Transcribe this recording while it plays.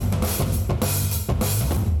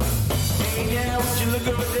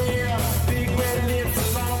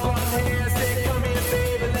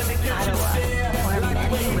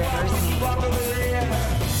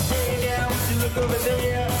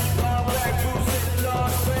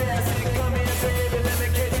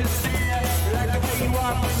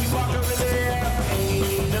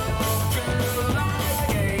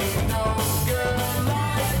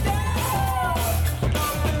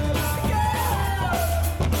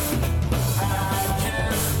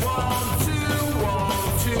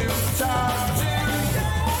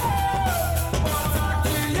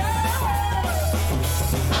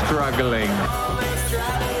Struggling.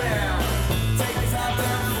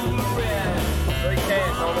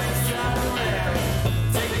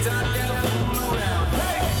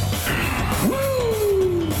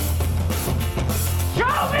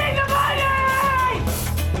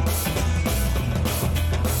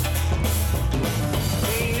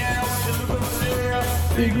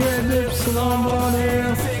 Big red lips, long blonde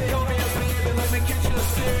hair.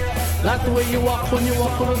 Like the way you walk when you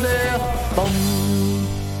walk over there. Boom.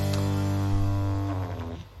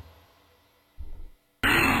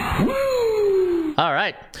 All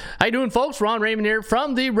right. How you doing, folks? Ron Raymond here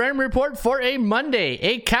from the Raymond Report for a Monday,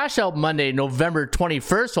 a Cash Out Monday, November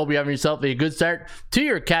 21st. Hope you're having yourself a good start to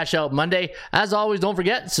your Cash Out Monday. As always, don't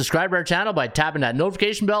forget, subscribe to our channel by tapping that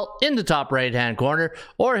notification bell in the top right-hand corner,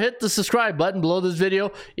 or hit the subscribe button below this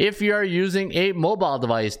video if you are using a mobile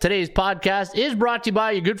device. Today's podcast is brought to you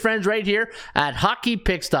by your good friends right here at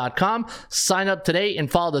hockeypicks.com. Sign up today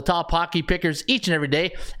and follow the top hockey pickers each and every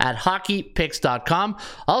day at hockeypicks.com.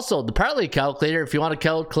 Also, the parlay calculator, if you want to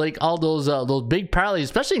calculate all those big parlays,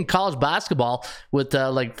 especially in college basketball with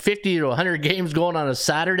like 50 to 100 games going on a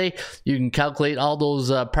Saturday, you can calculate all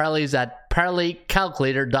those parlays at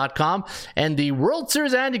parlaycalculator.com. And the World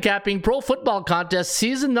Series Handicapping Pro Football Contest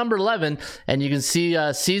season number 11, and you can see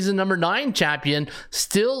season number 9 champion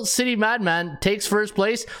Still City Madman takes first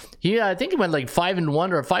place. I think he went like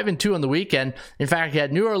 5-1 or 5-2 on the weekend. In fact, he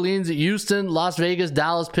had New Orleans, Houston, Las Vegas,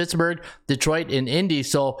 Dallas, Pittsburgh, Detroit, and Indy.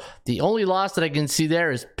 So the only loss that I can see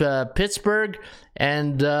there is Pittsburgh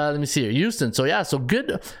and let me see here, Houston. So yeah, so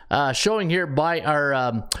good showing here by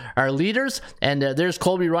our leaders. And there's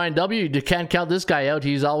Colby Ryan W. You can't count this guy out.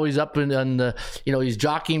 He's always up in he's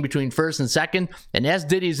jockeying between first and second. And S.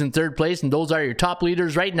 Diddy's in third place. And those are your top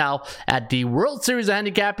leaders right now at the World Series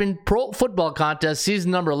Handicapping Pro Football Contest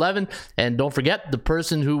season number 11. And don't forget, the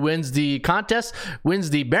person who wins the contest wins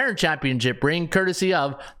the Barron Championship ring, courtesy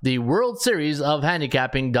of the World Series of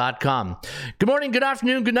Handicapping.com. Good morning, good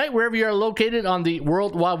afternoon, good night, wherever you are located on the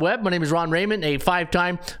World Wide Web. My name is Ron Raymond, a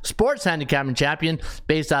 5-time sports handicapping champion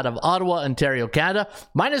based out of Ottawa, Ontario, Canada.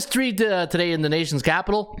 -3 today in the nation's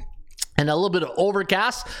capital. And a little bit of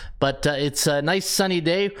overcast, but it's a nice sunny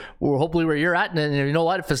day, or hopefully where you're at. And you know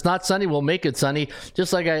what? If it's not sunny, we'll make it sunny.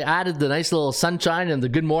 Just like I added the nice little sunshine and the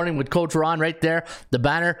good morning with Coach Ron right there, the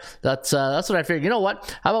banner. That's what I figured. You know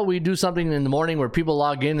what? How about we do something in the morning where people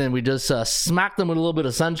log in and we just smack them with a little bit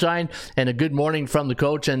of sunshine and a good morning from the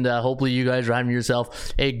coach. And hopefully you guys are having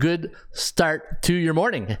yourself a good start to your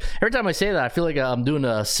morning. Every time I say that, I feel like I'm doing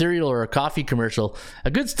a cereal or a coffee commercial.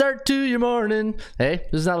 A good start to your morning. Hey,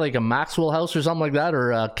 this is not like a Maxwell House or something like that,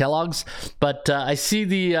 or Kellogg's. But I see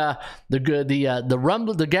the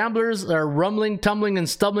gamblers are rumbling, tumbling, and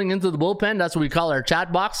stumbling into the bullpen. That's what we call our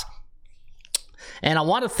chat box. And I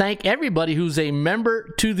want to thank everybody who's a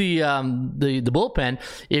member to the bullpen.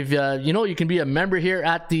 If you can be a member here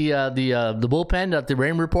at the bullpen at the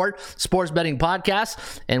Raymond Report Sports Betting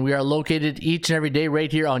Podcast, and we are located each and every day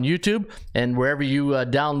right here on YouTube and wherever you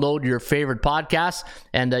download your favorite podcasts.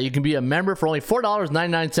 And you can be a member for only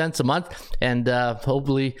 $4.99 a month, and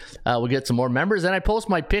hopefully we'll get some more members. And I post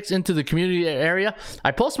my picks into the community area.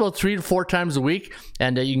 I post about 3 to 4 times a week,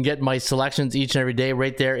 and you can get my selections each and every day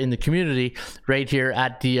right there in the community right here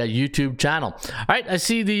at the YouTube channel. All right, I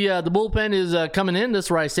see the bullpen is coming in. This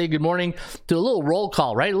is where I say good morning to a little roll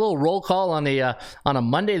call, right? A little roll call on a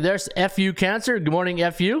Monday. There's FU Cancer. Good morning,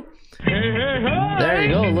 FU. Hey, hey, hey. There you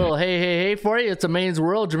go. A little hey, hey, hey for you. It's a Maine's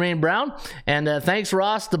World, Jermaine Brown. And thanks,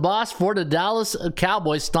 Ross, the boss, for the Dallas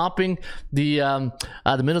Cowboys stomping the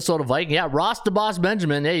Minnesota Vikings. Yeah, Ross, the boss,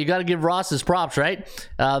 Benjamin. Hey, you got to give Ross his props, right?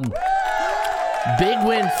 Big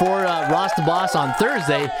win for Ross the Boss on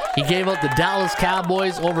Thursday. He gave out the Dallas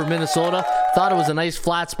Cowboys over Minnesota thought it was a nice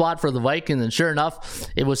flat spot for the Vikings, and sure enough,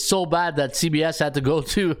 it was so bad that CBS had to go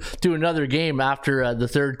to another game after the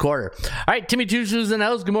third quarter. All right, Timmy Two Shoes in the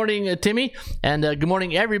house. Good morning, Timmy, and good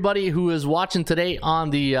morning everybody who is watching today on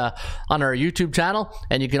the on our YouTube channel,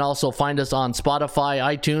 and you can also find us on Spotify,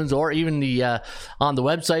 iTunes, or even the on the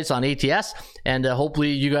websites on ATS. And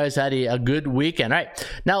hopefully you guys had a good weekend. All right,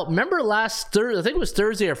 now remember last Thursday, I think it was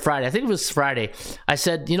Thursday or Friday. I think it was Friday. I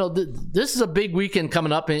said, you know, this is a big weekend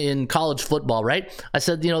coming up in college football, right? I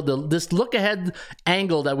said, you know, this look ahead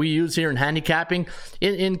angle that we use here in handicapping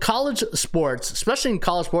in college sports, especially in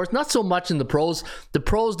college sports, not so much in the pros. The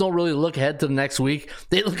pros don't really look ahead to the next week.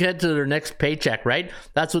 They look ahead to their next paycheck, right?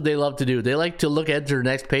 That's what they love to do. They like to look ahead to their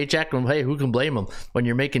next paycheck, and hey, who can blame them when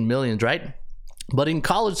you're making millions, right? But in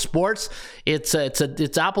college sports, it's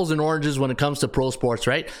apples and oranges when it comes to pro sports,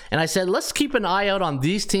 right? And I said, let's keep an eye out on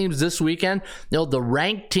these teams this weekend. You know, the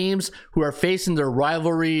ranked teams who are facing their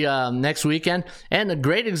rivalry next weekend. And a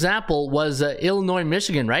great example was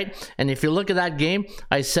Illinois-Michigan, right? And if you look at that game,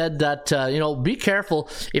 I said that, you know, be careful.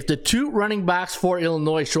 If the two running backs for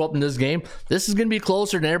Illinois show up in this game, this is going to be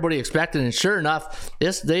closer than everybody expected. And sure enough,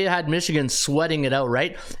 they had Michigan sweating it out,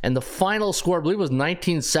 right? And the final score, I believe, was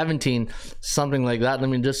 19-17, something like that.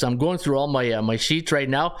 I'm going through all my my sheets right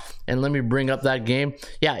now, and let me bring up that game.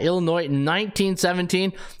 Yeah, Illinois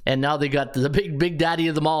 19-17, and now they got the big daddy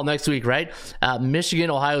of them all next week, right? Michigan,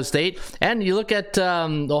 Ohio State. And you look at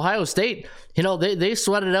Ohio State, you know, they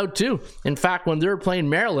sweated out too. In fact, when they were playing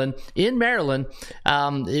Maryland, even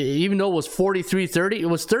though it was 43-30, it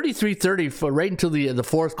was 33-30 right until the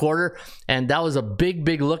fourth quarter, and that was a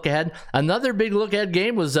big look ahead. Another big look ahead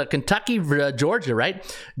game was Kentucky, Georgia, right?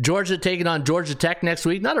 Georgia taking on Georgia Tech next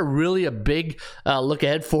week. Not a big look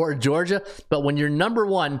ahead for Georgia, but when you're number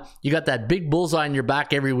one, you got that big bullseye in your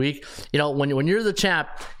back every week. You know, when you're the champ,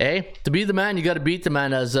 to be the man, you got to beat the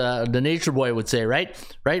man, as the Nature Boy would say, right?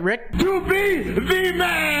 Right, Rick? To be the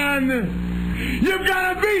man, you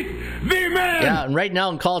gotta beat the man. Yeah, and right now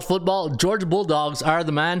in college football, Georgia Bulldogs are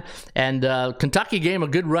the man, and Kentucky game a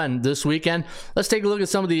good run this weekend. Let's take a look at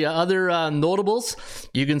some of the other notables.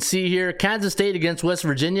 You can see here Kansas State against West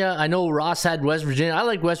Virginia. I know Ross had West Virginia. I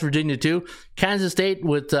like West Virginia too. Kansas State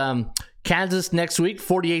with Kansas next week,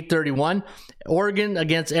 48-31. Oregon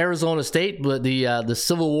against Arizona State, the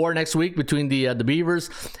Civil War next week between the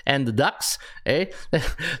Beavers and the Ducks.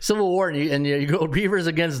 Civil War, and you go Beavers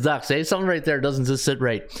against Ducks. Something right there doesn't just sit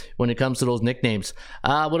right when it comes to those nicknames.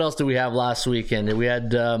 What else did we have last weekend? We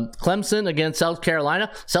had Clemson against South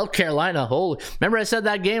Carolina. South Carolina, holy! Remember I said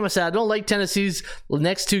that game? I said I don't like Tennessee's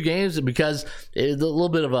next two games because it's a little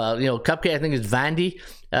bit of a cupcake. I think it's Vandy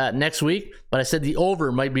next week, but I said the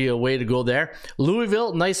over might be a way to go there.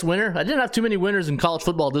 Louisville, nice winner. I didn't have too many winners in college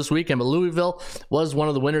football this weekend, but Louisville was one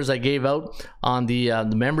of the winners I gave out on the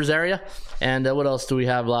members area. And what else do we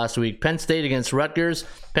have last week? Penn State against Rutgers.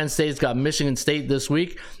 Penn State's got Michigan State this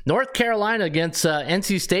week. North Carolina against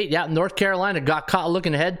NC State. Yeah, North Carolina got caught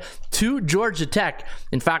looking ahead to Georgia Tech.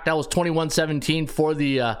 In fact, that was 21-17 for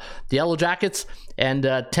the Yellow Jackets. And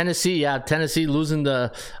Tennessee losing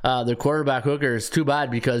their quarterback Hooker is too bad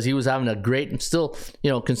because he was having a great, still,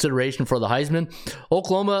 consideration for the Heisman.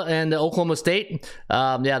 Oklahoma and Oklahoma State.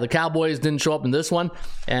 The Cowboys didn't show up in this one.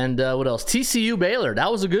 And what else? TCU Baylor.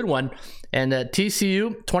 That was a good one. And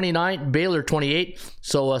TCU 29, Baylor 28.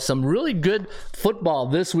 So some really good football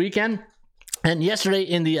this weekend. And yesterday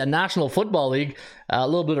in the National Football League, a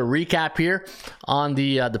little bit of recap here on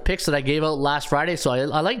the picks that I gave out last Friday. So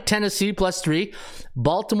I like Tennessee +3,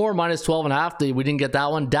 Baltimore -12.5. We didn't get that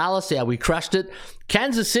one. Dallas, we crushed it.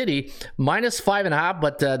 Kansas City -5.5,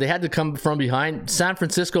 but they had to come from behind. San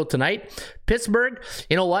Francisco tonight. Pittsburgh,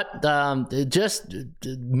 you know what? Just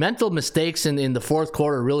mental mistakes in the fourth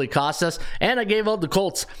quarter really cost us. And I gave out the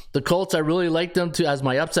Colts. The Colts, I really liked them as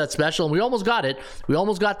my upset special. And we almost got it. We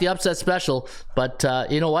almost got the upset special. But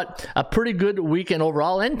you know what? A pretty good weekend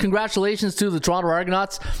overall. And congratulations to the Toronto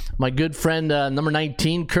Argonauts. My good friend, number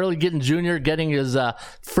 19, Curly Gittens Jr., getting his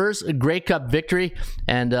first Grey Cup victory.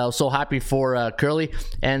 And so happy for Curly.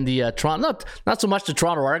 And the Toronto, not so much the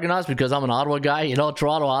Toronto Argonauts because I'm an Ottawa guy.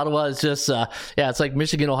 Toronto, Ottawa is just, it's like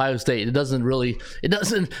Michigan, Ohio State. It doesn't,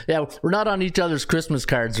 we're not on each other's Christmas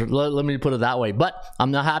cards. Let me put it that way. But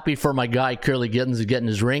I'm not happy for my guy, Curly Gittens, is getting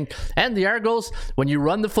his ring. And the Argos, when you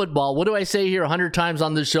run the football, what do I say here 100 times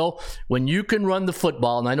on this show? When you can run the the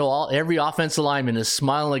football, and I know every offensive lineman is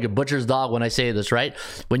smiling like a butcher's dog when I say this, right?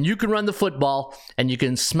 When you can run the football and you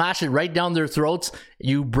can smash it right down their throats,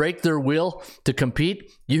 you break their will to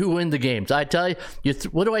compete, you win the games. I tell you,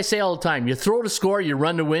 what do I say all the time? You throw to score, you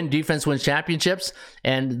run to win, defense wins championships.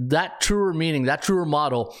 And that truer meaning, that truer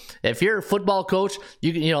motto, if you're a football coach,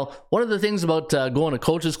 you know, one of the things about going to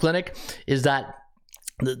coach's clinic is that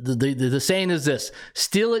the saying is this: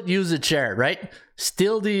 steal it, use it, share it, right?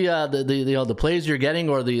 Steal the plays you're getting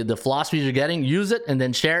or the philosophies you're getting, use it, and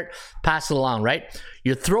then share it, pass it along, right?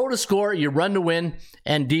 You throw to score, you run to win,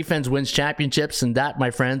 and defense wins championships, and that,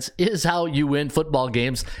 my friends, is how you win football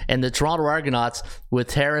games. And the Toronto Argonauts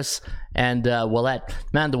with Harris and Ouellette.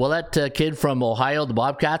 Man, the Ouellette kid from Ohio, the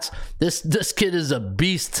Bobcats, this kid is a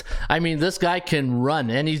beast. I mean, this guy can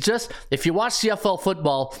run, and he's just, if you watch CFL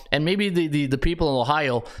football, and maybe the people in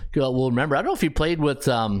Ohio will remember, I don't know if he played with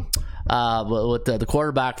the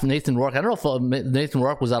quarterback from Nathan Rourke. I don't know if Nathan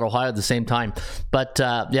Rourke was at Ohio at the same time, but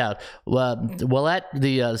Ouellette,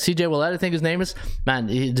 CJ Ouellette, I think his name is. Man,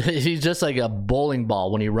 he's just like a bowling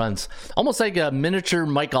ball when he runs, almost like a miniature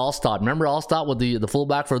Mike Allstott. Remember Allstott with the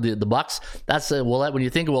fullback for the Bucks? That's Ouellette. When you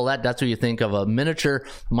think of Ouellette, that's what you think of, a miniature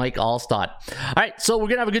Mike Allstott. All right, so we're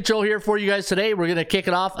gonna have a good show here for you guys today. We're gonna kick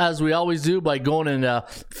it off as we always do by going and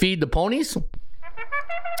feed the ponies.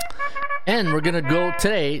 And we're going to go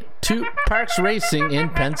today to Parks Racing in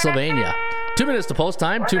Pennsylvania. 2 minutes to post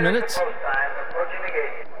time, 2 minutes.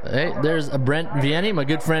 Hey, there's Brent Vianney, my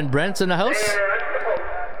good friend Brent's in the house.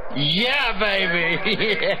 Yeah,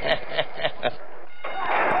 baby. Yeah.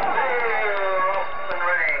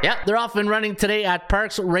 Yeah, they're off and running today at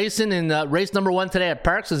Parks Racing. In race number 1 today at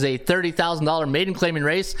Parks is a $30,000 maiden claiming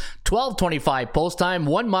race. 12:25 post time,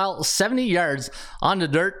 1 mile, 70 yards on the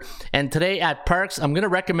dirt. And today at Parks, I'm going to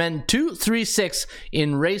recommend 236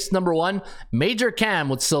 in race number 1. Major Cam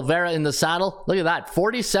with Silvera in the saddle. Look at that,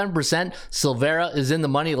 47% Silvera is in the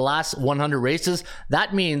money the last 100 races.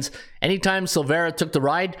 That means anytime Silvera took the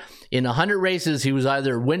ride, in 100 races, he was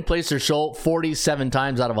either win, place, or show 47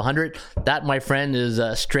 times out of 100. That, my friend, is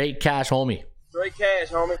straight cash, homie. Straight cash,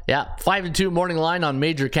 homie. Yeah, 5-2 morning line on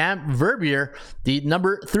Major Camp. Verbier, the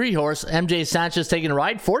number 3 horse, MJ Sanchez taking a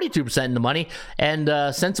ride, 42% in the money.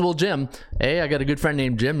 And Sensible Jim, hey, I got a good friend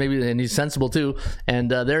named Jim, maybe, and he's sensible too. And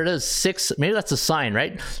there it is, 6, maybe that's a sign,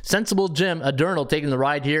 right? Sensible Jim Adernal taking the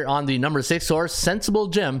ride here on the number 6 horse, Sensible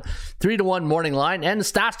Jim, 3-1 morning line. And the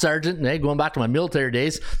staff sergeant, hey, going back to my military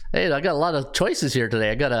days, hey, I got a lot of choices here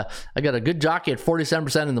today. I got a good jockey at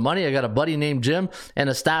 47% in the money. I got a buddy named Jim and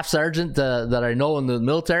a staff sergeant that I know in the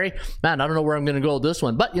military. Man, I don't know where I'm going to go with this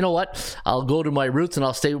one, but you know what? I'll go to my roots and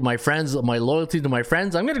I'll stay with my friends, my loyalty to my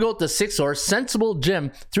friends. I'm going to go with the 6 horse, Sensible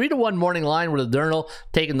Jim, 3-1 morning line with Adernal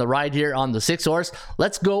taking the ride here on the 6 horse.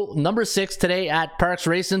 Let's go number 6 today at Parks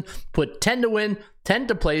Racing. Put 10 to win, 10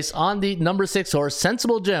 to place on the number 6 horse,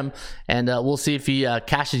 Sensible Jim, and we'll see if he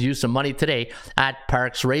cashes you some money today at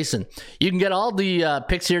Parks Racing. You can get all the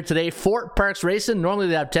picks here today for Parks Racing. Normally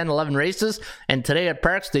they have 10, 11 races, and today at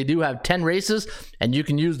Parks they do have 10 races, and you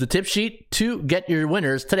can use the tip sheet to get your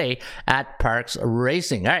winners today at Parks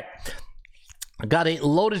Racing. All right. I got a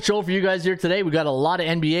loaded show for you guys here today. We got a lot of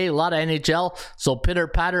NBA, a lot of NHL. So pitter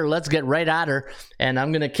patter, let's get right at her. And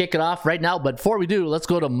I'm going to kick it off right now. But before we do, let's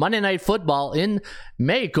go to Monday Night Football in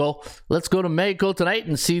Mexico. Let's go to Mexico tonight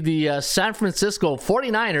and see the San Francisco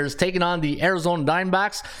 49ers taking on the Arizona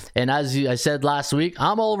Diamondbacks. And as I said last week,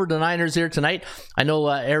 I'm all over the Niners here tonight. I know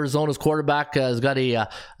Arizona's quarterback has got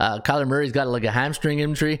Kyler Murray's got like a hamstring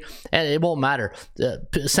injury, and it won't matter.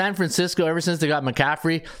 San Francisco, ever since they got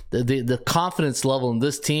McCaffrey, the confidence level in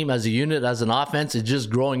this team as a unit, as an offense, is just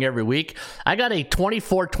growing every week. I got a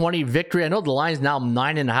 24-20 victory. I know the line's now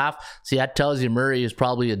 9.5. See, that tells you Murray is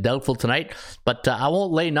probably a doubtful tonight, but I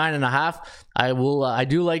won't lay 9.5. I will. I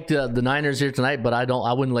do like the Niners here tonight, but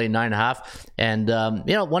I wouldn't lay 9.5. And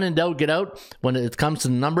you know, when in doubt, get out. When it comes to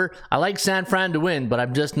the number, I like San Fran to win, but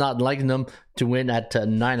I'm just not liking them to win at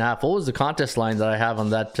 9.5. What was the contest line that I have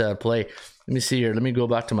on that play? Let me see here. Let me go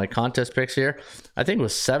back to my contest picks here. I think it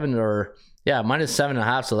was 7 or. Yeah, minus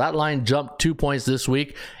 7.5. So that line jumped 2 points this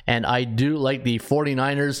week. And I do like the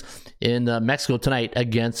 49ers in Mexico tonight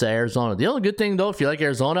against Arizona. The only good thing, though, if you like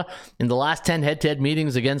Arizona, in the last 10 head-to-head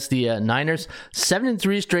meetings against the Niners,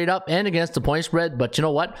 7-3 straight up and against the point spread. But you know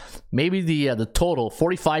what? Maybe the total,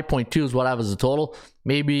 45.2 is what I have as a total.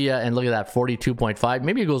 Maybe, and look at that, 42.5.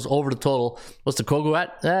 Maybe it goes over the total. What's the Kogo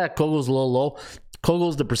at? Kogo's a little low.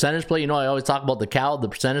 Kogo's the percentage play. You know, I always talk about the cow, the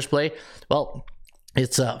percentage play. Well,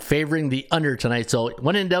 It's favoring the under tonight. So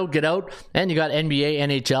when in doubt, get out. And you got NBA,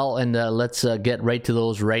 NHL, and let's get right to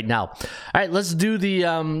those right now. All right, let's do the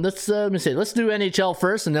let's do NHL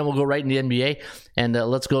first, and then we'll go right in the NBA. And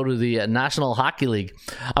let's go to the National Hockey League.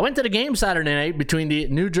 I went to the game Saturday night between the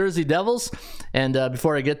New Jersey Devils, and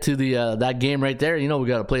before I get to the that game right there, we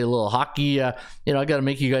got to play a little hockey. I got to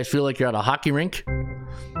make you guys feel like you're at a hockey rink.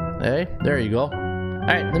 Hey, there you go. All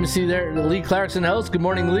right, let me see there. Lee Clark's in the house. Good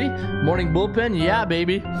morning, Lee. Morning, bullpen. Yeah,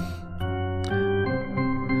 baby.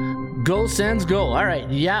 Go, Sens, go. All right.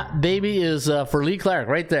 Yeah, baby is for Lee Clark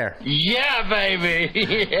right there. Yeah, baby.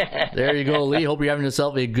 Yeah. There you go, Lee. Hope you're having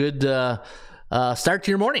yourself a good start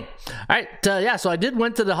to your morning. All right. So I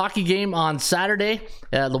went to the hockey game on Saturday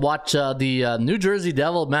to watch the New Jersey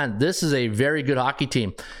Devil. Man, this is a very good hockey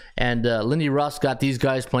team. And Lindy Ruff's got these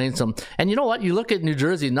guys playing some. And you know what? You look at New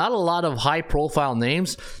Jersey, not a lot of high-profile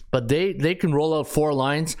names, but they can roll out 4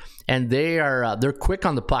 lines, and they're quick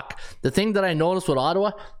on the puck. The thing that I noticed with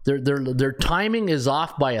Ottawa, their timing is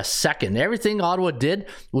off by a second. Everything Ottawa did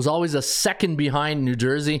was always a second behind New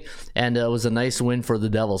Jersey, and it was a nice win for the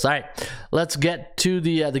Devils. All right, let's get to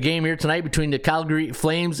the game here tonight between the Calgary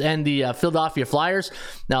Flames and the Philadelphia Flyers.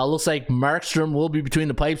 Now, it looks like Markstrom will be between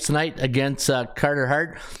the pipes tonight against Carter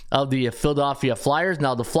Hart of the Philadelphia Flyers.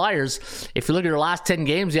 Now, the Flyers, if you look at their last 10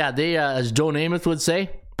 games, they, as Joe Namath would say,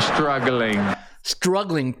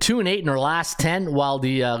 struggling 2-8 in their last 10, while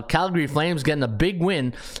the Calgary Flames getting a big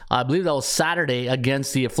win. I believe that was Saturday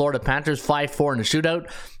against the Florida Panthers, 5-4 in the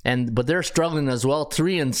shootout. But they're struggling as well,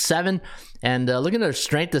 3-7. And look at their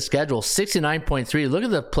strength of schedule, 69.3. Look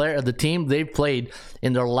at the team they've played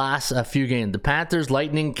in their last few games. The Panthers,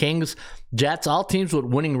 Lightning, Kings, Jets, all teams with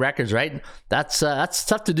winning records, right? That's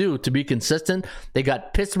tough to do, to be consistent. They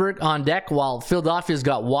got Pittsburgh on deck, while Philadelphia's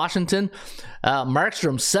got Washington.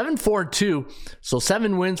 Markstrom 7-4-2, so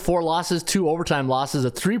 7 wins, 4 losses, 2 overtime losses,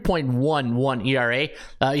 a 3.11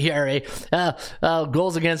 ERA.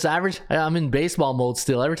 Goals against average. I'm in baseball mode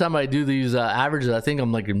still. Every time I do these averages, I think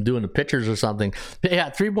I'm doing the pitchers or something.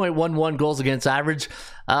 Yeah, 3.11 goals against average.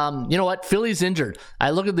 You know what? Philly's injured.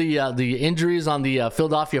 I look at the injuries on the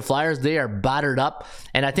Philadelphia Flyers. They are battered up.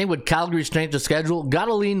 And I think with Calgary's strength of schedule, got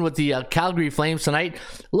to lean with the Calgary Flames tonight.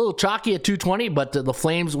 A little chalky at 220, but the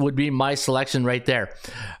Flames would be my selection right there.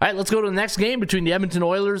 All right, let's go to the next game between the Edmonton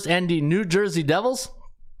Oilers and the New Jersey Devils.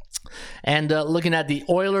 And looking at the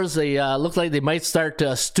Oilers, they look like they might start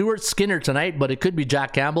Stuart Skinner tonight, but it could be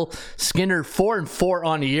Jack Campbell. Skinner 4-4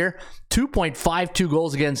 on the year, 2.52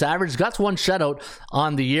 goals against average. Got 1 shutout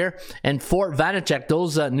on the year. And Fort Vanacek,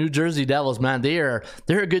 those New Jersey Devils, man, they're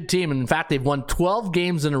a good team. And in fact, they've won 12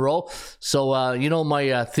 games in a row. So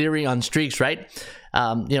my theory on streaks, right?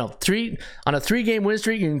 On a 3-game win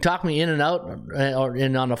streak, you can talk me in and out,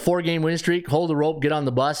 and on a 4-game win streak, hold the rope, get on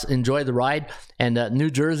the bus, enjoy the ride. And New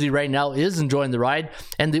Jersey right now is enjoying the ride.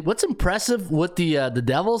 And what's impressive with the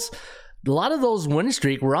Devils, a lot of those winning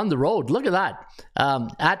streak were on the road. Look at that.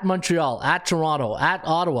 At Montreal, at Toronto, at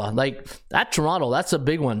Ottawa. Like, at Toronto, that's a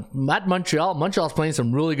big one. At Montreal's playing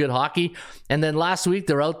some really good hockey. And then last week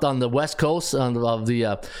they're out on the west coast of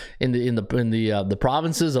the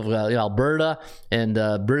provinces of Alberta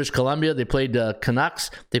and British Columbia. They played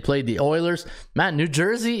Canucks. They played the Oilers. Man, New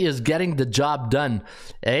Jersey is getting the job done.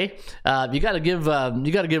 You got to give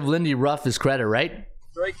Lindy Ruff his credit, right?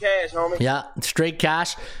 Straight cash, homie. Yeah, straight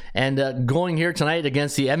cash. And going here tonight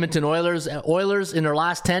against the Edmonton Oilers. Oilers in their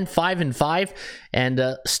last 10, 5-5.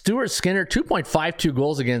 And Stuart Skinner, 2.52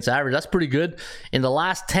 goals against average. That's pretty good. In the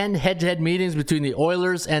last 10 head-to-head meetings between the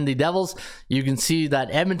Oilers and the Devils, you can see that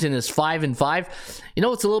Edmonton is 5-5.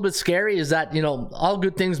 What's a little bit scary is that, all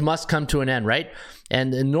good things must come to an end, right?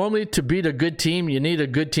 And normally to beat a good team, you need a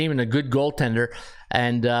good team and a good goaltender.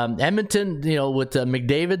 And Edmonton, with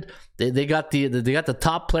McDavid, they got the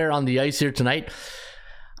top player on the ice here tonight.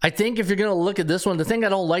 I think if you're going to look at this one, the thing I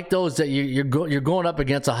don't like though is that you're going up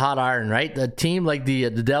against a hot iron, right? A team like the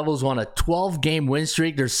Devils on a 12-game win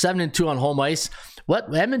streak. They're 7-2 on home ice.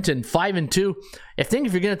 Edmonton 5-2. I think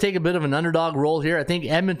if you're going to take a bit of an underdog role here, I think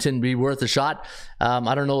Edmonton would be worth a shot.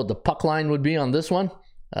 I don't know what the puck line would be on this one.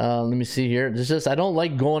 Let me see here. I don't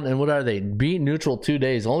like going, and what are they? Be neutral 2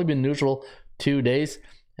 days. Only been neutral 2 days.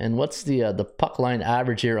 And what's the puck line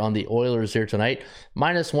average here on the Oilers here tonight?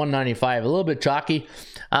 -195, a little bit chalky.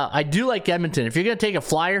 I do like Edmonton. If you're going to take a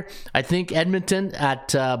flyer, I think Edmonton at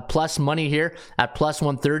plus money here at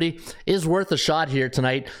 +130 is worth a shot here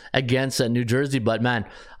tonight against New Jersey. But man,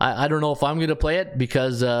 I don't know if I'm going to play it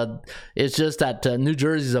because it's just that New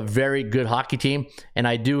Jersey is a very good hockey team. And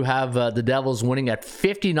I do have the Devils winning at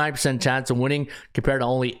 59% chance of winning compared to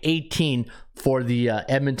only 18 for the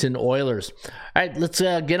Edmonton Oilers. All right, let's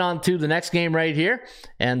get get on to the next game right here.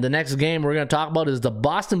 And the next game we're going to talk about is the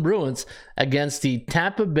Boston Bruins against the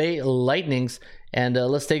Tampa Bay Lightnings. And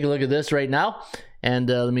let's take a look at this right now. And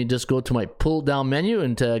let me just go to my pull down menu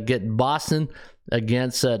and get Boston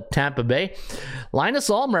against Tampa Bay. Linus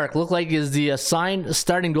Ullmark looked like is the assigned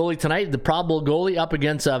starting goalie tonight, the probable goalie up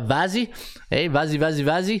against Vazzy. Hey,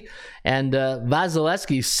 Vazzy. And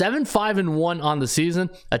Vasilevsky, 7-5-1 on the season,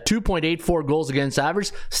 a 2.84 goals against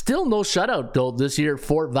average. Still no shutout, though, this year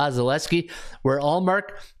for Vasilevsky, where Ullmark,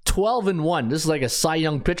 12-1. This is like a Cy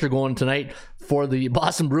Young pitcher going tonight for the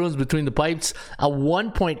Boston Bruins between the pipes. A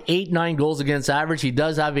 1.89 goals against average. He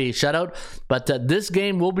does have a shutout, but this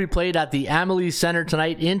game will be played at the Amalie Center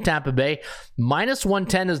tonight in Tampa Bay. Minus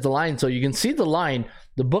 110 is the line, so you can see the line.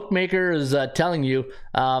 The bookmaker is telling you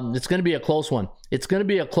it's going to be a close one. It's going to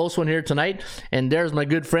be a close one here tonight. And there's my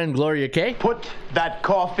good friend Gloria K. Put that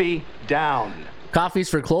coffee down. Coffees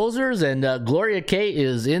for closers, and Gloria K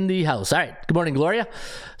is in the house. All right, good morning, Gloria.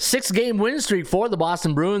 6-game win streak for the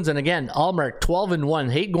Boston Bruins, and again, Ullmark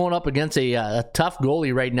 12-1. Hate going up against a tough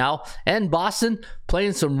goalie right now, and Boston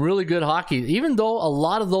playing some really good hockey. Even though a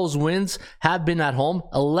lot of those wins have been at home,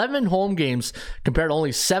 11 home games compared to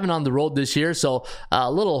only 7 on the road this year. So a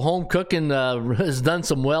little home cooking has done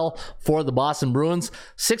some well for the Boston Bruins.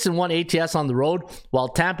 6-1 ATS on the road, while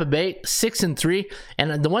Tampa Bay 6-3.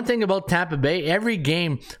 And the one thing about Tampa Bay, every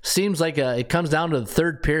game seems like it comes down to the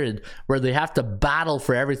third period where they have to battle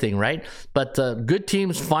for everything, right? But good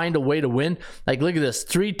teams find a way to win. Like, look at this: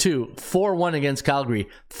 3-2, 4-1 against Calgary,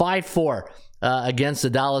 5-4 against the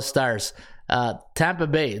Dallas Stars. Tampa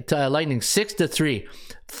Bay Lightning 6-3,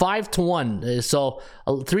 5-1. So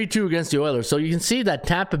 3-2 against the Oilers. So you can see that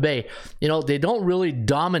Tampa Bay, they don't really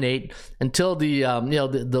dominate until the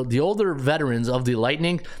older veterans of the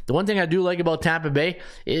Lightning. The one thing I do like about Tampa Bay,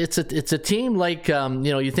 it's a team like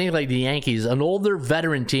you think like the Yankees, an older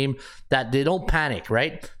veteran team that they don't panic,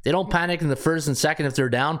 right? They don't panic in the first and second if they're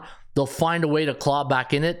down. They'll find a way to claw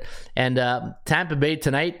back in it. And Tampa Bay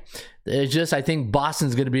tonight, it's just, I think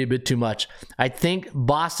Boston's going to be a bit too much. I think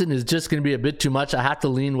Boston is just going to be a bit too much. I have to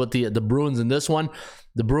lean with the Bruins in this one.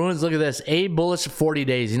 The Bruins, look at this, A bullish 40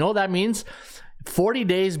 days. You know what that means? 40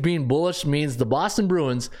 days being bullish means the Boston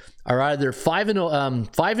Bruins are either 5-2,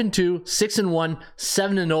 6-1,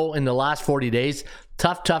 7-0 in the last 40 days.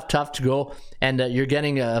 Tough to go, and you're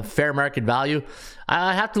getting a fair market value.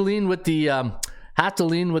 I have to lean with the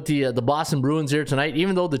Boston Bruins here tonight,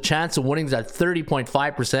 even though the chance of winning is at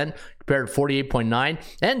 30.5% compared to 48.9%.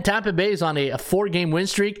 And Tampa Bay is on a 4-game win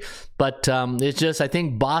streak, but it's just, I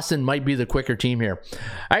think Boston might be the quicker team here.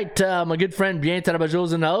 All right, my good friend Bien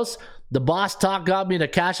Tarabajo's in the house. The boss talk got me to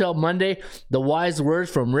Cash Out Monday. The wise words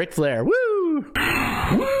from Ric Flair. Woo!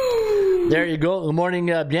 Woo! There you go. Good morning,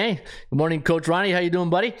 Bien. Good morning, Coach Ronnie. How you doing,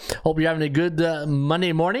 buddy? Hope you're having a good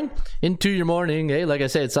Monday morning into your morning. Hey, like I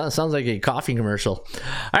said, it sounds like a coffee commercial.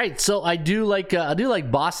 All right, so I do like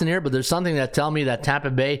Boston here, but there's something that tell me that Tampa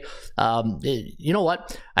Bay. You know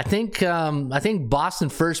what? I think Boston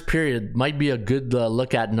first period might be a good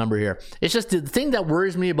look at number here. It's just the thing that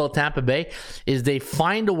worries me about Tampa Bay is they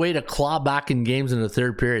find a way to claw back in games in the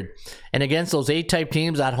third period, and against those A-type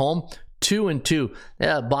teams at home. 2-2.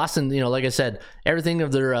 Yeah, Boston, like I said, everything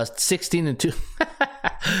of their 16-2.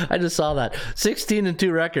 I just saw that.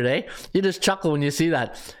 16-2 record, eh? You just chuckle when you see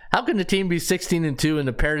that. How can the team be 16-2 in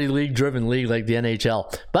a parity league driven league like the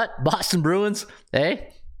NHL? But Boston Bruins, eh?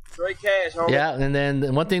 Straight cash, homie. Yeah, and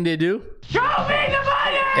then one thing they do. Show me the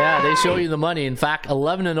money! Yeah, they show you the money. In fact,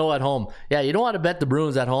 11-0 at home. Yeah, you don't want to bet the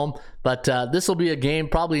Bruins at home, but this will be a game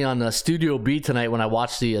probably on Studio B tonight when I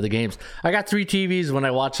watch the games. I got 3 TVs when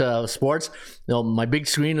I watch sports. My big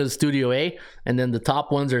screen is Studio A, and then the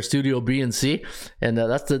top ones are Studio B and C. And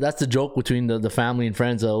that's the joke between the family and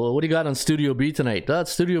friends. What do you got on Studio B tonight?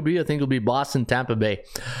 Studio B, I think, will be Boston, Tampa Bay.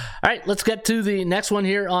 All right, let's get to the next one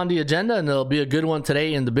here on the agenda, and it'll be a good one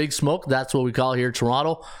today in the Big Smoke. That's what we call here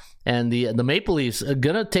Toronto. And the Maple Leafs are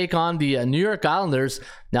going to take on the New York Islanders.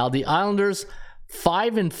 Now, the Islanders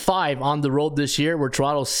 5-5 on the road this year, where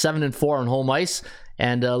Toronto's 7-4 on home ice.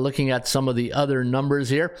 And looking at some of the other numbers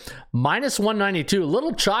here, minus 192, a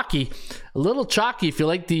little chalky if you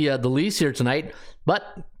like the Leafs here tonight. But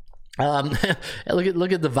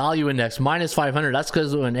look at the value index, minus 500. That's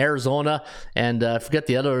because in Arizona, and I forget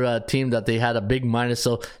the other team that they had a big minus.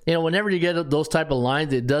 So whenever you get those type of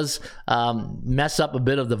lines, it does mess up a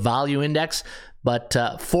bit of the value index. but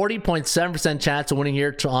 40.7% chance of winning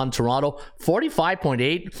here on Toronto,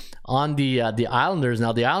 45.8 on the Islanders.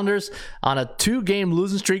 Now the Islanders on a 2-game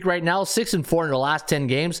losing streak right now, 6-4 in their last 10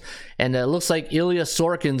 games, and it looks like Ilya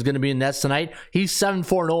Sorokin's going to be in nets tonight. He's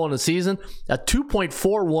 7-4-0 in the season, a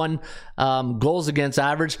 2.41 goals against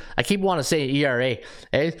average. I keep wanting to say ERA.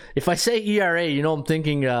 Eh? If I say ERA, I'm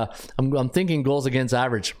thinking I'm thinking goals against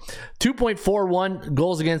average. 2.41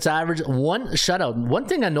 goals against average, 1 shutout. One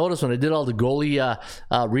thing I noticed when I did all the goalie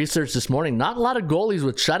research this morning, not a lot of goalies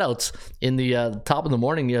with shutouts in the top of the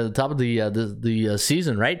morning, the top of the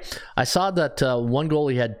season, right? I saw that one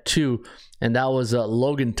goalie had 2, and that was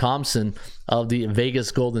Logan Thompson of the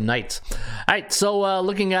Vegas Golden Knights. All right, so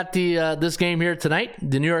looking at the this game here tonight,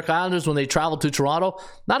 the New York Islanders, when they travel to Toronto,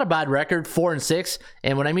 not a bad record, 4-6.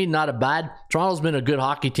 And when I mean not a bad, Toronto's been a good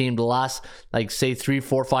hockey team the last, say 3,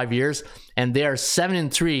 4, 5 years, and they are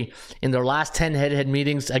 7-3 in their last 10 head-to-head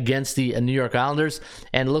meetings against the New York Islanders.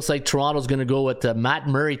 And it looks like Toronto's going to go with Matt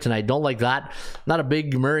Murray tonight. Don't like that. Not a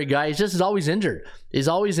big Murray guy. He's always injured. He's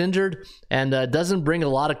always injured and doesn't bring a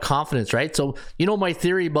lot of confidence, right? So, my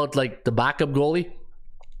theory about the backup goalie,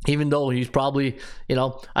 even though he's probably, I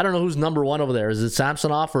don't know who's number 1 over there. Is it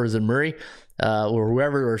Samsonov or is it Murray? Or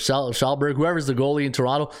whoever, or Schallberg, whoever's the goalie in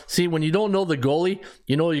Toronto. See, when you don't know the goalie,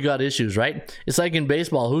 you got issues, right? It's like in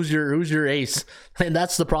baseball, who's your ace? And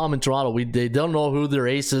that's the problem in Toronto. They don't know who their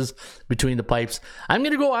ace is between the pipes. I'm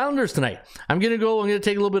going to go Islanders tonight. I'm going to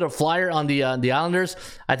take a little bit of flyer on the Islanders.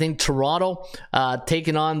 I think Toronto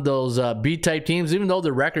taking on those B-type teams, even though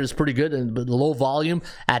their record is pretty good and low volume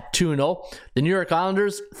at 2-0. The New York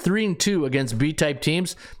Islanders 3-2 against B-type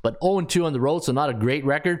teams, but 0-2 on the road, so not a great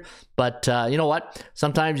record. But you know what?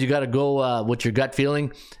 Sometimes you got to go with your gut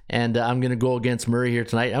feeling, and I'm going to go against Murray here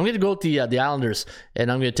tonight. I'm going to go with the Islanders,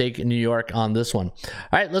 and I'm going to take New York on this one. All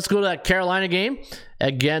right, let's go to that Carolina game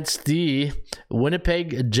against the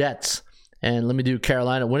Winnipeg Jets. And let me do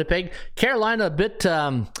Carolina, Winnipeg. Carolina a bit,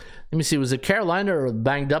 let me see, was it Carolina or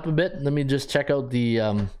banged up a bit? Let me just check out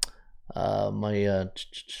the,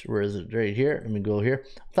 where is it? Right here. Let me go here.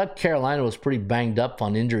 I thought Carolina was pretty banged up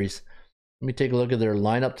on injuries. Let me take a look at their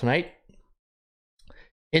lineup tonight.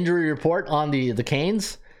 Injury report on the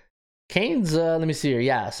Canes. Canes, let me see here.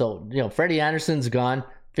 Yeah, so, Freddie Anderson's gone.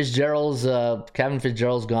 Kevin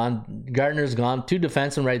Fitzgerald's gone. Gardner's gone. 2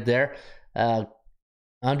 defensemen right there.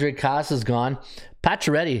 Andre Casa's gone.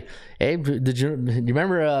 Pacioretty. Hey, do you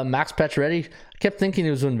remember Max Pacioretty? I kept thinking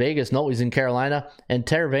he was in Vegas. No, he's in Carolina. And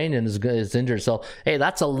Teravainen is injured. So, hey,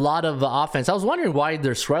 that's a lot of offense. I was wondering why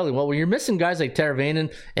they're struggling. Well, when you're missing guys like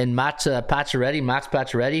Teravainen and Max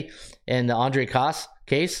Pacioretty, and Andre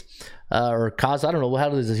Case, or Caz, I don't know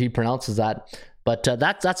how he pronounces that. But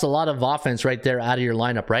that's a lot of offense right there out of your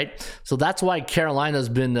lineup, right? So that's why Carolina's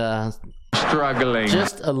been struggling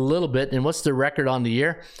just a little bit. And what's their record on the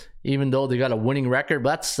year? Even though they got a winning record,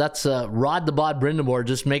 but that's Rod the Bod Brindamore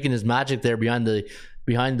just making his magic there behind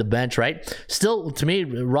the bench, right? Still, to me,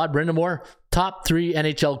 Rod Brindamore, top 3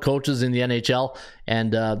 NHL coaches in the NHL,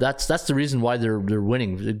 and that's the reason why they're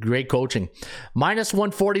winning. Great coaching.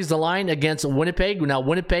 -140 is the line against Winnipeg. Now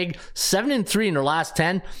Winnipeg 7-3 in their last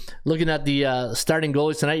 10. Looking at the starting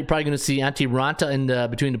goalies tonight, you're probably going to see Antti Ranta in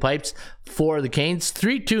between the pipes for the Canes.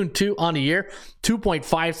 3-2-2 on the year,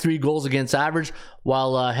 2.53 goals against average.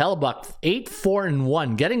 While Hellebuck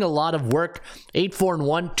 8-4-1, getting a lot of work.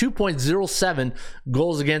 8-4-1, 2.07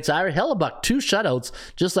 goals against average. Hellebuck 2 shutouts,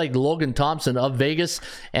 just like Logan Thompson of Vegas,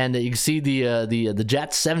 and you can see the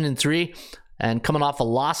Jets 7-3, and coming off a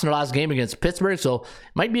loss in their last game against Pittsburgh, so it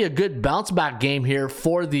might be a good bounce back game here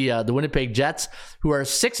for the Winnipeg Jets, who are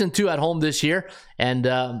 6-2 at home this year, and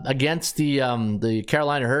against the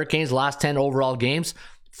Carolina Hurricanes last 10 overall games.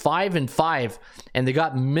 5-5, and they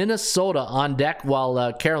got Minnesota on deck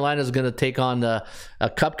while Carolina is going to take on a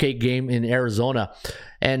cupcake game in Arizona.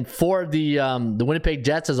 And for the Winnipeg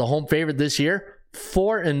Jets as a home favorite this year,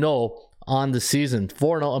 4-0 on the season.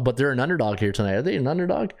 4-0, but they're an underdog here tonight. Are they an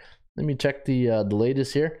underdog? Let me check the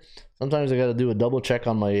latest here. Sometimes I got to do a double check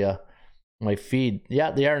on my feed.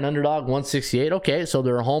 Yeah, they are an underdog, 168. Okay, so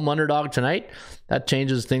they're a home underdog tonight. That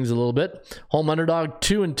changes things a little bit. Home underdog,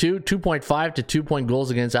 2-2, 2.5 to 2 point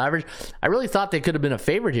goals against average. I really thought they could have been a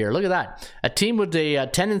favorite here. Look at that. A team with a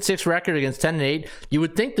 10-6 record against 10-8. You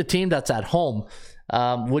would think the team that's at home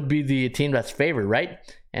would be the team that's favored, right?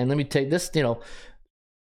 And let me take this,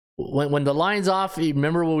 when the line's off,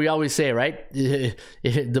 remember what we always say, right?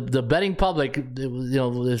 The betting public,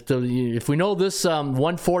 if we know this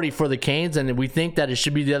 140 for the Canes and we think that it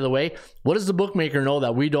should be the other way, what does the bookmaker know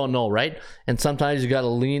that we don't know, right? And sometimes you got to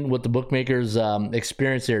lean with the bookmaker's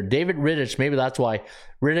experience here. David Rittich, maybe that's why.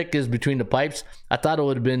 Riddick is between the pipes. I thought it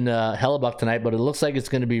would have been Hellebuck tonight, but it looks like it's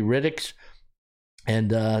going to be Rittich.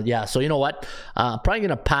 And so you know what? Probably going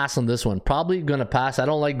to pass on this one. Probably going to pass. I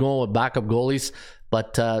don't like going with backup goalies.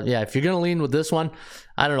 But if you're going to lean with this one,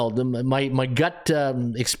 I don't know. My gut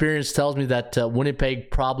experience tells me that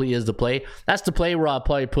Winnipeg probably is the play. That's the play where I'll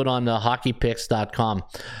probably put on hockeypicks.com.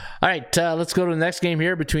 All right, let's go to the next game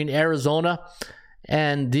here between Arizona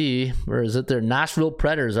and the Nashville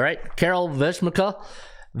Predators. All right, Karel Vejmelka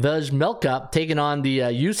taking on the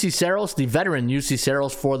UC Saros, the veteran UC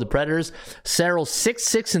Saros for the Predators. Saros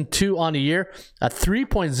 6-6-2 on the year, a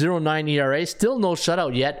 3.09 ERA, still no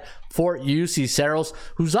shutout yet for UC Saros,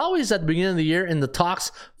 who's always at the beginning of the year in the talks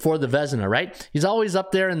for the Vezina, right? He's always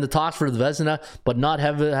up there in the talks for the Vezina, but not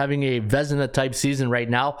having a Vezina type season right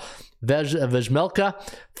now. Vejmelka,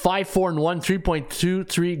 5-4-1,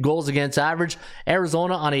 3.23 goals against average.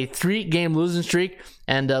 Arizona on a 3-game losing streak,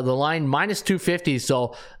 and the line minus 250.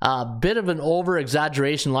 So a bit of an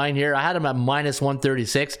over-exaggeration line here. I had him at minus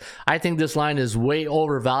 136. I think this line is way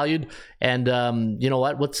overvalued. And you know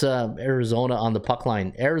what? What's Arizona on the puck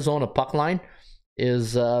line? Arizona puck line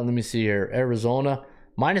is, let me see here. Arizona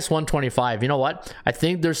minus 125. You know what? I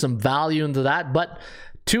think there's some value into that, but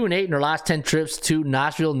 2-8 in their last 10 trips to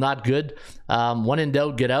Nashville, not good. One in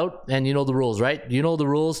doubt, get out. And you know the rules, right? You know the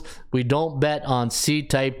rules. We don't bet on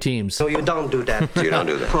C-type teams. So you don't do that. You don't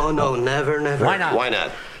do that. Oh, no, never. Why not? Why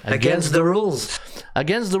not? Against the rules.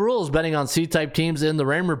 Against the rules, betting on C-type teams in the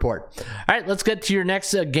Rain Report. All right, let's get to your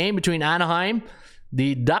next game between Anaheim.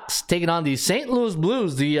 The Ducks taking on the St. Louis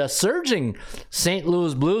Blues, the surging St.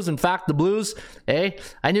 Louis Blues. In fact, the Blues, I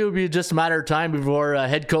knew it would be just a matter of time before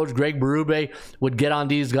head coach Greg Berube would get on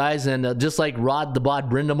these guys. And just like Rod the Bod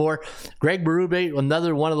Brindamore, Greg Berube,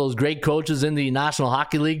 another one of those great coaches in the National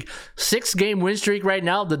Hockey League. 6-game win streak right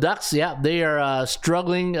now. The Ducks, they are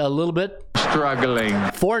struggling a little bit.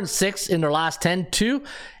 4-6 in their last 10, 2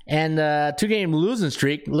 and 2-game losing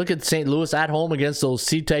streak. Look at St. Louis at home against those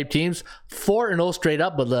C-type teams. 4-0 straight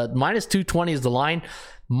up, but the minus 220 is the line.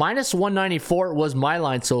 Minus 194 was my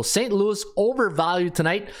line. So St. Louis overvalued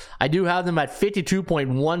tonight. I do have them at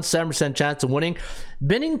 52.17% chance of winning.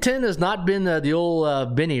 Binnington has not been the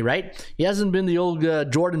old Binny, right? He hasn't been the old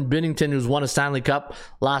Jordan Binnington who's won a Stanley Cup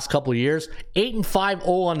last couple of years. 8-5-0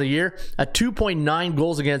 on the year, a 2.9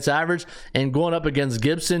 goals against average, and going up against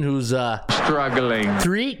Gibson, who's struggling.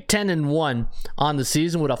 3-10-1 on the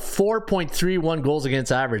season with a 4.31 goals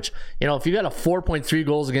against average. You know, if you got a 4.3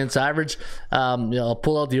 goals against average, I'll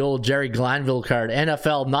pull out the old Jerry Glanville card.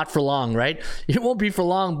 NFL, not for long, right? It won't be for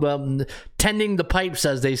long, but tending the pipes,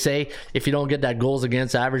 as they say, if you don't get that goals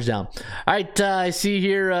against average down. All right, I see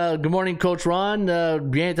here, good morning, Coach Ron.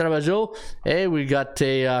 Bien trabajo. Hey, we got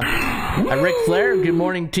a Ric Flair. Good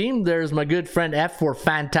morning, team. There's my good friend F for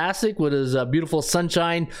fantastic with his beautiful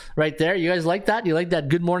sunshine right there. You guys like that? You like that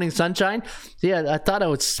good morning sunshine? Yeah, I thought I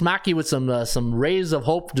would smack you with some rays of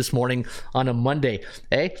hope this morning on a Monday.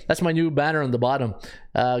 Hey, that's my new banner on the bottom.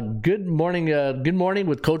 Good morning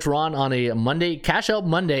with Coach Ron on a Monday, Cash Out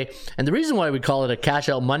Monday. And the reason why we call it a Cash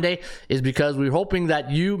Out Monday is because we're hoping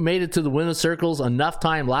that you made it to the winner's circles enough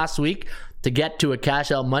time last week to get to a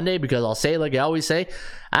Cash Out Monday. Because I'll say, like I always say,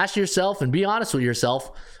 ask yourself and be honest with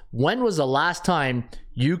yourself, when was the last time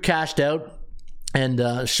you cashed out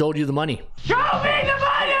and showed you the money? Show me the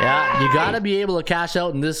money! Yeah, you got to be able to cash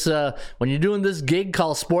out in this, when you're doing this gig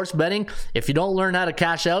called sports betting. If you don't learn how to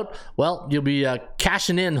cash out, well, you'll be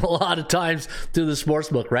cashing in a lot of times to the sports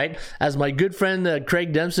book, right? As my good friend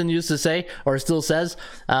Craig Dempson used to say, or still says,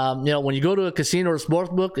 when you go to a casino or sports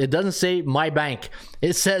book, it doesn't say my bank.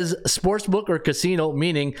 It says sports book or casino,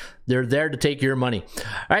 meaning they're there to take your money.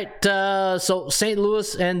 All right, so St.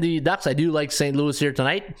 Louis and the Ducks. I do like St. Louis here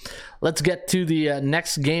tonight. Let's get to the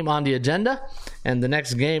next game on the agenda. And the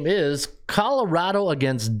next game is Colorado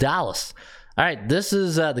against Dallas. All right, this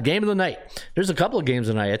is the game of the night. There's a couple of games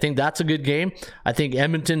tonight. I think that's a good game. I think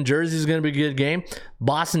Edmonton, Jersey is going to be a good game.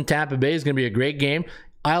 Boston, Tampa Bay is going to be a great game.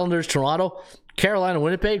 Islanders, Toronto. Carolina,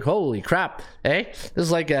 Winnipeg. Holy crap. Hey, this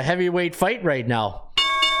is like a heavyweight fight right now.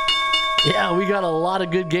 Yeah, we got a lot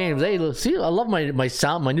of good games. Hey, see, I love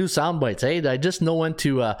my new sound bites. Hey, I just know when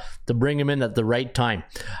to bring them in at the right time.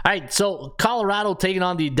 All right, so Colorado taking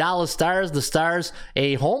on the Dallas Stars. The Stars,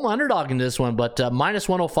 a home underdog in this one, but minus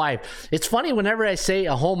 105. It's funny whenever I say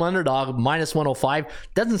a home underdog, minus 105,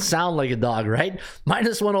 doesn't sound like a dog, right?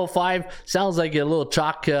 Minus 105 sounds like a little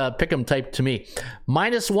chalk pick'em type to me.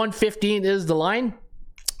 Minus 115 is the line.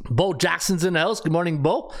 Bo Jackson's in the house. Good morning,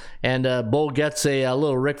 Bo. And Bo gets a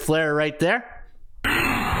little Ric Flair right there.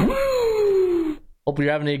 Hope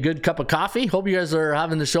you're having a good cup of coffee. Hope you guys are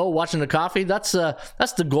having the show, watching the coffee. That's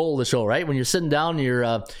the goal of the show, right? When you're sitting down,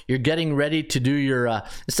 you're getting ready to do your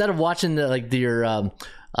instead of watching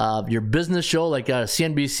your business show like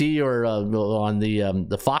CNBC or on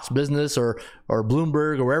the Fox Business or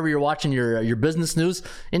Bloomberg or wherever you're watching your business news.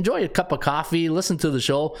 Enjoy a cup of coffee, listen to the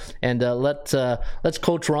show, and let's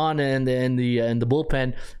Coach Ron and the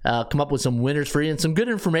bullpen come up with some winners for you and some good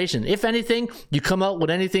information. If anything, you come out with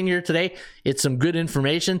anything here today, it's some good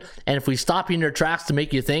information. And if we stop you in your tracks to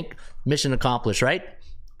make you think, mission accomplished, right?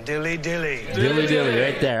 Dilly dilly. Dilly dilly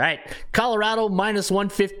right there. All right. Colorado minus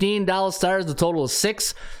 115. Dallas Stars, the total is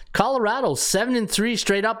 6. Colorado 7-3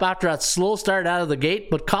 straight up after that slow start out of the gate,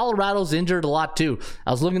 but Colorado's injured a lot too.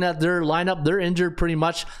 I was looking at their lineup. They're injured pretty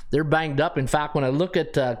much. They're banged up. In fact, when I look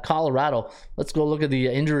at Colorado, let's go look at the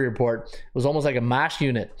injury report. It was almost like a MASH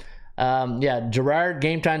unit. Gerard,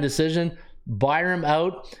 game time decision. Byram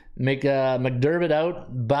out. McDermott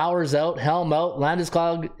out. Bowers out. Helm out.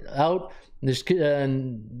 Landeskog out.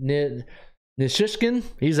 Nishishkin,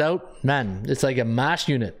 he's out. Man, it's like a MASH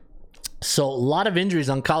unit. So a lot of injuries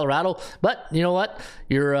on Colorado, but you know what?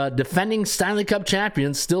 You're defending Stanley Cup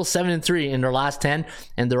champions, still 7-3 in their last 10,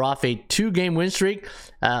 and they're off a 2-game win streak.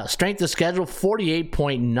 Strength of schedule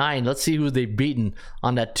 48.9. Let's see who they've beaten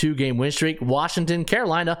on that 2-game win streak. Washington,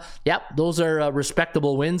 Carolina. Yep, those are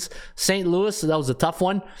respectable wins. St. Louis, that was a tough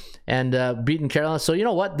one, and beating Carolina. So you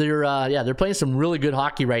know what? They're playing some really good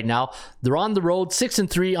hockey right now. They're on the road,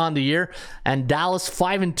 6-3 on the year, and Dallas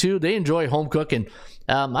 5-2. They enjoy home cooking.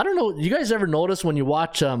 I don't know, you guys ever notice when you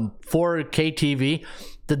watch 4K TV,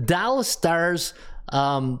 the Dallas Stars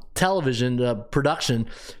television production,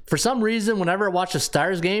 for some reason, whenever I watch a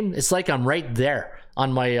Stars game, it's like I'm right there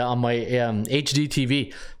on my HD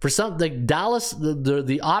TV. For some, like Dallas,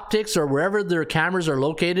 the optics or wherever their cameras are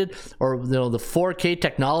located, or the 4K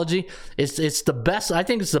technology, it's the best. I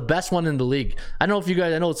think it's the best one in the league. I don't know if you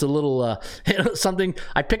guys, I know it's a little something.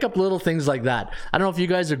 I pick up little things like that. I don't know if you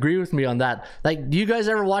guys agree with me on that. Like, do you guys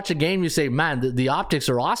ever watch a game? You say, man, the optics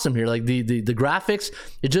are awesome here. Like the graphics,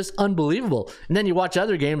 it's just unbelievable. And then you watch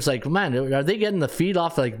other games, like, man, are they getting the feed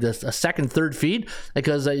off like a second, third feed?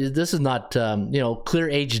 Because this is not clear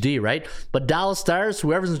HD, right? But Dallas Stars,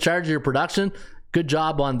 whoever's in charge of your production, good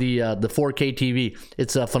job on the 4K TV.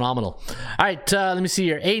 It's phenomenal. All right, let me see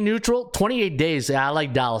here. A neutral, 28 days. Yeah, I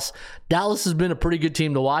like Dallas. Dallas has been a pretty good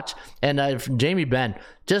team to watch, and Jamie Benn,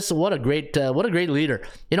 just what a great leader.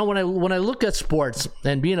 You know, when I look at sports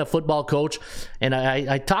and being a football coach, and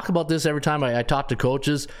I talk about this every time I talk to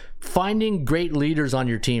coaches, finding great leaders on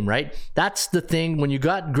your team, right? That's the thing. When you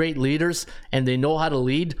got great leaders and they know how to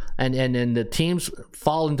lead, and the teams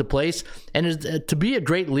fall into place, and to be a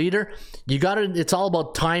great leader, it's all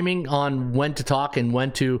about timing on when to talk and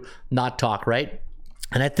when to not talk, right?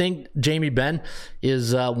 And I think Jamie Benn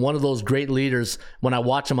is one of those great leaders when I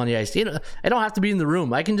watch him on the ice. I don't have to be in the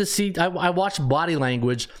room. I can just see, I watch body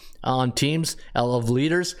language on teams of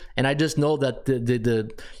leaders, and I just know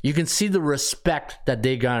that you can see the respect that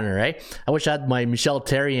they garner, right? I wish I had my Michel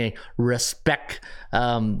Terrier respect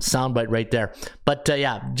soundbite right there. But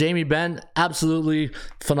Jamie Benn, absolutely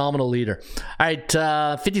phenomenal leader. All right,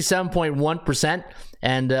 57.1%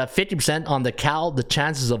 and 50% on the Cal, the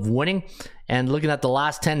chances of winning. And looking at the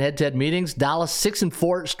last 10 head-to-head meetings, Dallas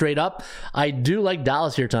 6-4 straight up. I do like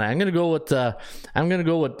Dallas here tonight. I'm gonna go with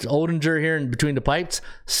Odinger here in between the pipes.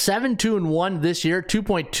 7-2-1 this year,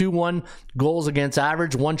 2.21 goals against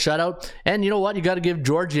average, 1 shutout. And you know what? You got to give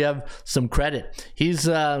Georgiev some credit. He's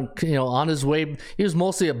on his way. He was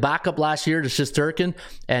mostly a backup last year to Shesterkin,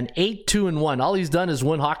 and 8-2-1. All he's done is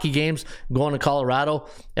win hockey games going to Colorado.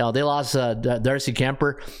 They lost Darcy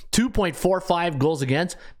Kemper. 2.45 goals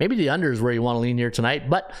against. Maybe the under is where you want to lean here tonight,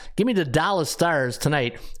 but give me the Dallas Stars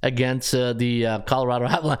tonight against the Colorado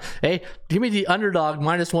Avalanche. Hey, give me the underdog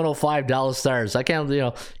minus 105 Dallas Stars. I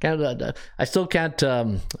I still can't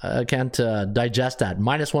digest that.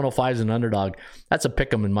 Minus 105 is an underdog. That's a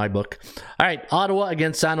pick 'em in my book. All right, Ottawa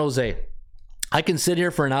against San Jose. I can sit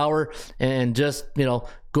here for an hour and just,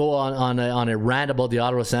 go on a rant about the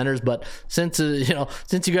Ottawa Senators, but since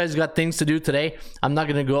you guys got things to do today, I'm not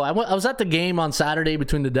going to go. I was at the game on Saturday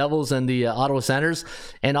between the Devils and the Ottawa Senators,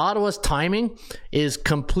 and Ottawa's timing is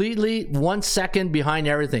completely 1 second behind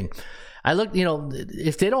everything. I looked,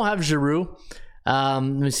 if they don't have Giroux, let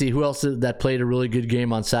me see who else that played a really good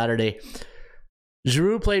game on Saturday.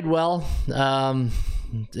 Giroux played well. I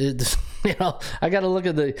got to look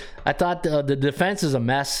at I thought the defense is a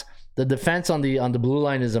mess. The defense on the blue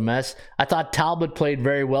line is a mess. I thought Talbot played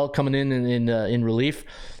very well coming in relief.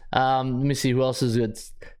 Let me see who else is good.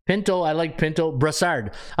 Pinto, I like Pinto.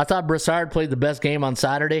 Brassard. I thought Brassard played the best game on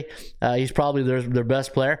Saturday. He's probably their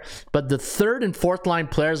best player. But the third and fourth line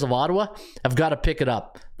players of Ottawa have got to pick it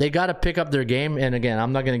up. They got to pick up their game. And again,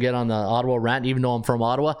 I'm not going to get on the Ottawa rant, even though I'm from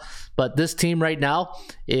Ottawa. But this team right now,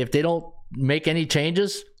 if they don't make any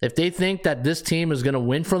changes, if they think that this team is going to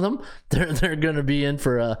win for them, they're going to be in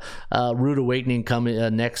for a rude awakening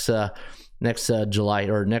coming next July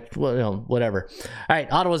or whatever. All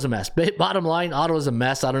right, Ottawa's a mess. Bottom line, Ottawa's a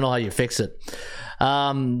mess. I don't know how you fix it.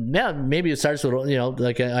 Maybe it starts with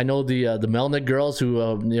I know the Melnick girls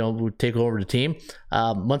who take over the team.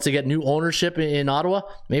 Once they get new ownership in Ottawa,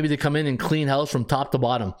 maybe they come in and clean house from top to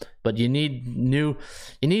bottom. But you need new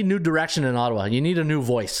direction in Ottawa. You need a new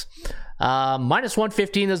voice. Minus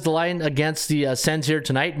 115 is the line against the Sens here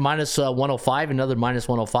tonight. Minus 105, another minus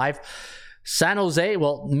 105. San Jose,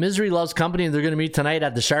 well, misery loves company, and they're going to meet tonight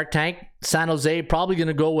at the Shark Tank. San Jose probably going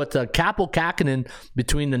to go with Kaapo Kähkönen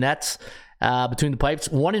between the nets, between the pipes.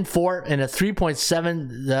 1-4 and a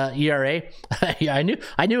 3.7 ERA. Yeah, I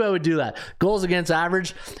knew I would do that. Goals against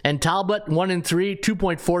average. And Talbot 1-3,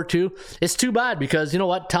 2.42. It's too bad because you know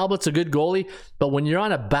what? Talbot's a good goalie, but when you're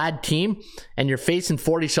on a bad team and you're facing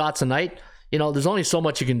 40 shots a night, there's only so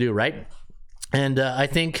much you can do, right? And I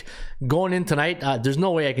think going in tonight, there's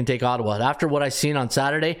no way I can take Ottawa after what I seen on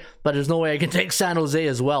Saturday, but there's no way I can take San Jose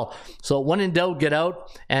as well. So when in doubt, get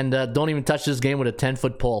out and don't even touch this game with a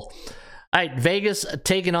 10-foot pole. All right, Vegas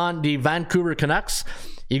taking on the Vancouver Canucks.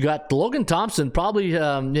 You got Logan Thompson, probably,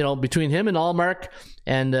 between him and Allmark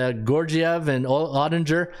and Georgiev and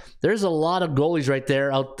Ottinger, there's a lot of goalies right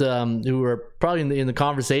there out who are probably in the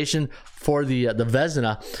conversation for the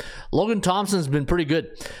Vezina. Logan Thompson's been pretty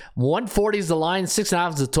good. 140 is the line,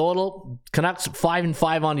 6.5 is the total. Canucks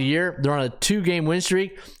 5-5 on the year. They're on a 2-game win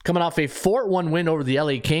streak, coming off a 4-1 win over the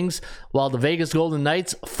LA Kings, while the Vegas Golden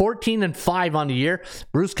Knights 14-5 on the year.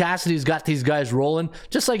 Bruce Cassidy's got these guys rolling,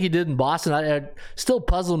 just like he did in Boston. It still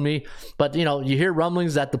puzzled me, but you hear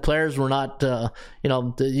rumblings that the players were not,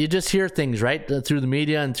 you just hear things, right, through the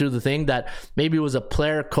media and through the thing that maybe it was a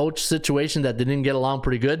player-coach situation that they didn't get along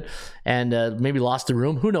pretty good and maybe lost the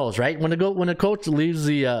room. Who knows, right? When a coach leaves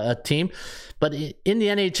a team. But in the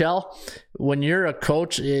NHL, when you're a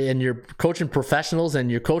coach and you're coaching professionals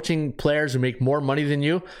and you're coaching players who make more money than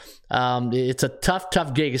you, it's a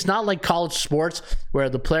tough gig. It's not like college sports where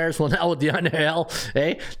the players, now with the NIL,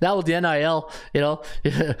 now with the NIL,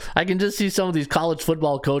 I can just see some of these college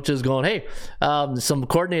football coaches going, hey, some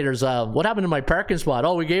coordinators, what happened to my parking spot?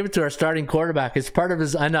 Oh, we gave it to our starting quarterback. It's part of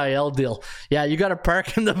his NIL deal. Yeah, you got to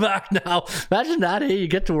park in the back now. Imagine that. Hey, you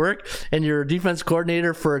get to work and you're a defense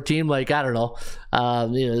coordinator for a team like, I don't know,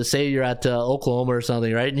 say you're at Oklahoma or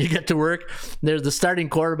something, right? And you get to work, there's the starting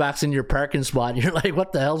quarterbacks in your parking spot. You're like,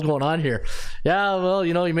 what the hell's going on here? Yeah, well,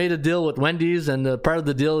 he made a deal with Wendy's, and part of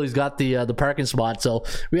the deal, he's got the parking spot, so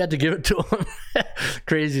we had to give it to him.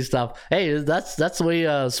 Crazy stuff. Hey, that's the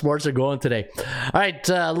way sports are going today. All right,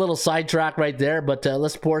 a little sidetrack right there, but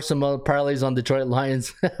let's pour some parlays on Detroit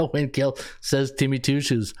Lions. Win kill, says Timmy Two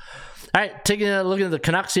Shoes. All right, taking a look at the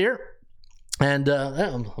Canucks here. And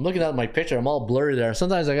I'm looking at my picture. I'm all blurry there.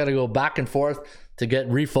 Sometimes I got to go back and forth to get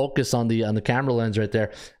refocus on the camera lens right there.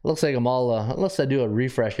 It looks like I'm all unless I do a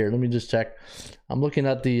refresh here. Let me just check. I'm looking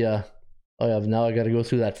at the now I got to go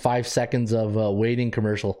through that 5 seconds of waiting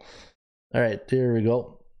commercial. All right, here we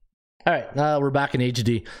go. All right, we're back in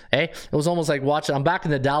HD. Hey, it was almost like watching. I'm back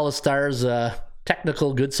in the Dallas Stars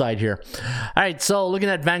technical good side here. All right, so looking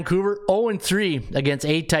at Vancouver, 0-3 against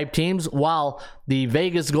A-type teams, while the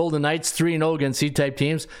Vegas Golden Knights 3-0 against C-type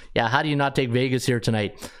teams. Yeah, how do you not take Vegas here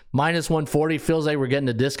tonight? Minus 140, feels like we're getting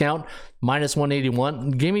a discount. Minus 181.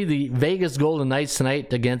 Give me the Vegas Golden Knights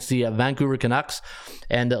tonight against the Vancouver Canucks.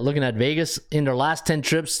 And looking at Vegas, in their last 10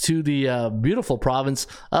 trips to the beautiful province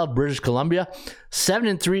of British Columbia,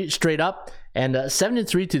 7-3 straight up. And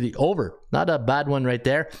 7-3 to the over. Not a bad one right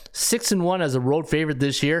there. 6-1 as a road favorite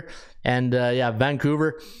this year. And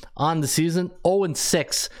Vancouver on the season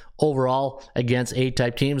 0-6 overall against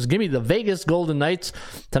A-type teams. Give me the Vegas Golden Knights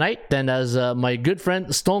tonight. And as my good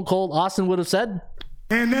friend Stone Cold Austin would have said,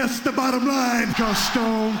 And that's the bottom line, because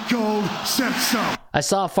Stone Cold said so. I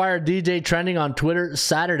saw Fire DJ trending on Twitter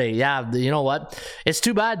Saturday. Yeah, you know what? It's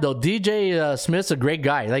too bad, though. DJ Smith's a great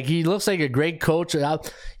guy. Like, he looks like a great coach.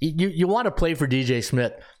 You want to play for DJ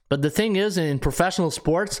Smith. But the thing is, in professional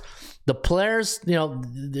sports, the players, you know,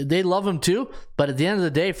 they love him too. But at the end of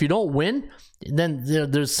the day, if you don't win, then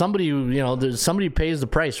there's somebody who, there's somebody who pays the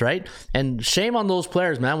price, right? And shame on those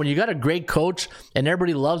players, man. When you got a great coach and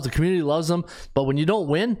everybody loves, the community loves them, but when you don't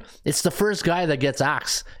win, it's the first guy that gets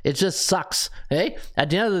axed. It just sucks. Hey, at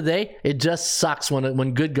the end of the day, it just sucks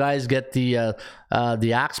when good guys get the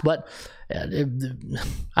axe. But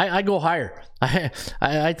I go higher.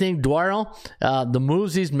 I think Dwaro, the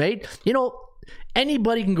moves he's made,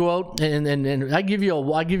 anybody can go out and I give you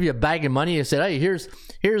a bag of money and say, hey, here's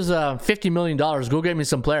 $50 million. Go get me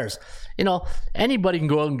some players. Anybody can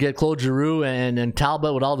go out and get Claude Giroux and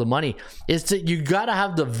Talbot with all the money. It's that you got to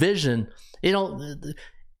have the vision.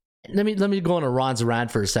 Let me go on a Ron's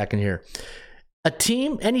rant for a second here. A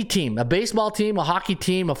team, any team, a baseball team, a hockey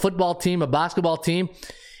team, a football team, a basketball team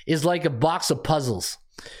is like a box of puzzles.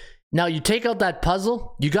 Now, you take out that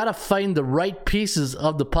puzzle, you got to find the right pieces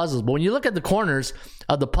of the puzzle. But when you look at the corners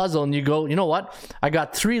of the puzzle and you go, you know what? I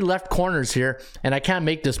got 3 left corners here and I can't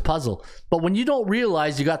make this puzzle. But when you don't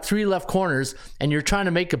realize you got 3 left corners and you're trying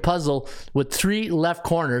to make a puzzle with 3 left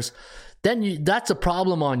corners, then that's a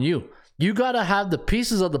problem on you. You got to have the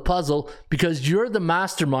pieces of the puzzle because you're the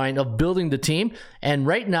mastermind of building the team. And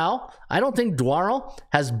right now, I don't think Dwaro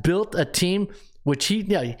has built a team which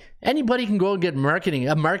anybody can go and get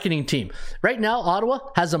a marketing team. Right now, Ottawa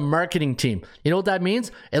has a marketing team. You know what that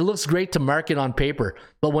means? It looks great to market on paper.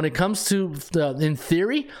 But when it comes to, in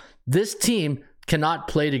theory, this team cannot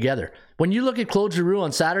play together. When you look at Claude Giroux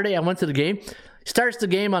on Saturday, I went to the game. He starts the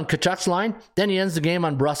game on Kachuk's line, then he ends the game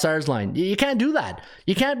on Brassard's line. You can't do that.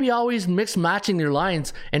 You can't be always mix matching your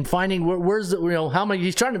lines and finding where's the, how many,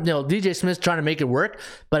 he's trying to, DJ Smith's trying to make it work.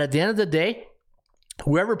 But at the end of the day,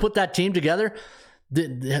 whoever put that team together,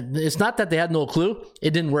 it's not that they had no clue. It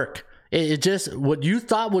didn't work. It just, what you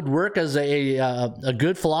thought would work as a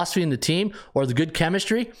good philosophy in the team or the good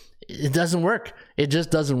chemistry, it doesn't work. It just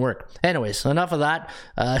doesn't work. Anyways, enough of that.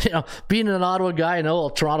 Being an Ottawa guy, I know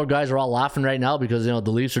Toronto guys are all laughing right now because, the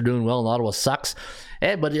Leafs are doing well and Ottawa sucks.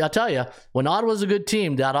 Hey, but I'll tell you, when Ottawa's a good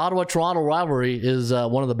team, that Ottawa-Toronto rivalry is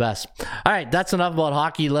one of the best. All right, that's enough about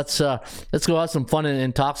hockey. Let's go have some fun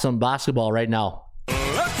and talk some basketball right now.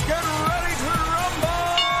 Let's get ready to rumble!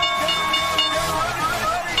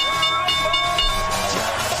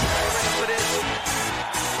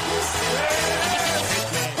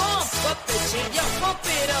 Pump up the gym, yo, pump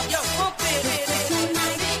it up, yo, pump it.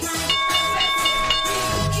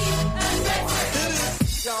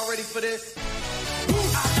 Y'all ready for this? I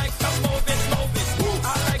like to move it. I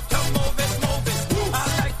like to move it. I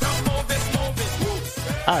like to move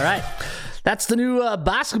it. All right. That's the new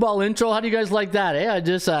basketball intro. How do you guys like that? I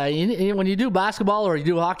just when you do basketball or you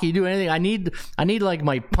do hockey, you do anything, I need like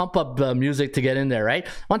my pump up music to get in there, right?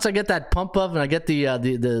 Once I get that pump up and I get the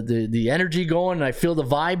energy going and I feel the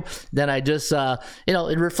vibe, then I just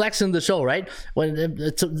it reflects in the show, right? When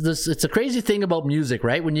it's a crazy thing about music,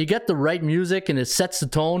 right? When you get the right music and it sets the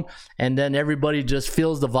tone, and then everybody just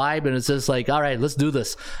feels the vibe, and it's just like, all right, let's do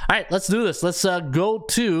this. All right, let's do this. Let's go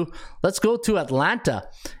to Atlanta.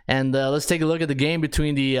 And let's take a look at the game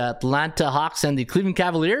between the Atlanta Hawks and the Cleveland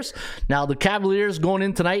Cavaliers. Now, the Cavaliers going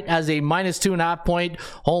in tonight as a -2.5 point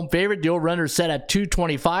home favorite. The over-under is set at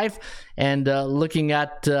 225. And looking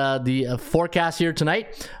at the forecast here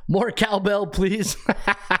tonight, more cowbell, please.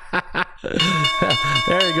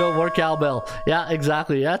 There you go, more cowbell. Yeah,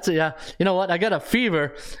 exactly. That's it. Yeah. You know what? I got a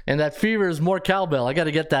fever, and that fever is more cowbell. I got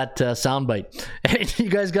to get that soundbite. You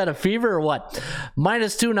guys got a fever or what?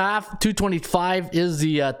 -2.5, 225 is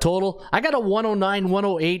the total. I got a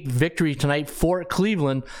 109-108 victory tonight for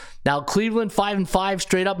Cleveland. Now, Cleveland 5-5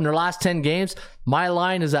 straight up in their last 10 games. My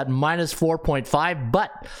line is at -4.5,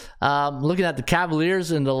 but looking at the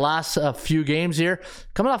Cavaliers in the last few games here,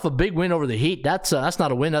 coming off a big win over the Heat. That's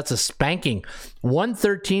not a win, that's a spanking.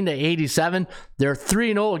 113-87. They're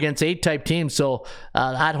 3-0 against A-type teams, so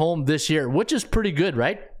at home this year, which is pretty good,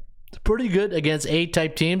 right? Pretty good against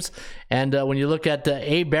A-type teams. And when you look at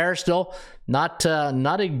A Bears, though, not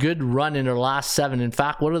a good run in their last 7. In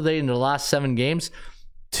fact, what are they in their last 7 games?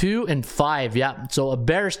 2-5, yeah. So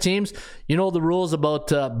Bears teams, you know the rules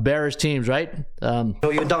about Bears teams, right? No,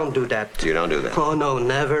 you don't do that. You don't do that. Oh, no,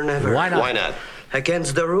 never. Why not? Why not?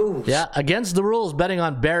 Against the rules. Yeah, against the rules, betting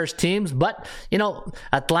on bearish teams. But,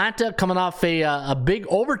 Atlanta coming off a big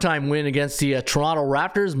overtime win against the Toronto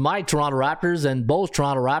Raptors, my Toronto Raptors, and Bo's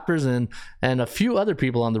Toronto Raptors, and a few other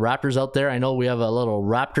people on the Raptors out there. I know we have a little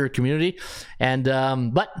Raptor community. And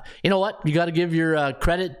but you know what? You got to give your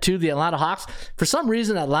credit to the Atlanta Hawks. For some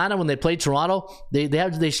reason, Atlanta, when they play Toronto,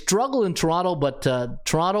 they struggle in Toronto, but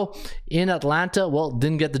Toronto in Atlanta,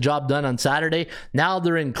 didn't get the job done on Saturday. Now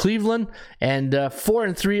they're in Cleveland, and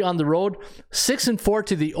 4-3 on the road, 6-4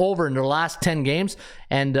 to the over in their last 10 games.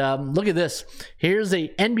 And look at this. Here's a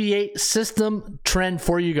NBA system trend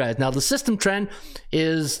for you guys. Now, the system trend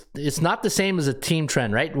it's not the same as a team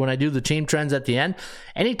trend, right? When I do the team trends at the end,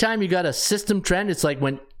 anytime you got a system trend, it's like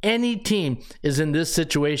when any team is in this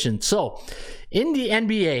situation. So, in the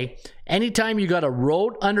NBA, anytime you got a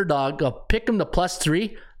road underdog, pick them to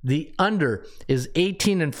 +3. The under is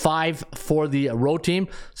 18-5 for the road team.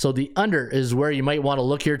 So the under is where you might want to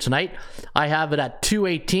look here tonight. I have it at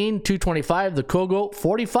 218, 225, the Kogo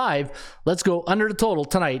 45. Let's go under the total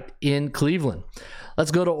tonight in Cleveland. Let's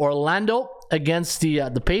go to Orlando against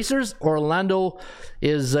the Pacers. Orlando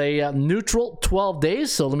is a neutral 12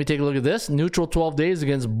 days. So let me take a look at this. Neutral 12 days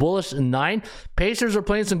against bullish 9. Pacers are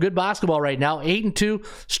playing some good basketball right now. 8-2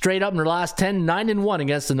 straight up in their last 10. 9-1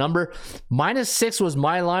 against the number. -6 was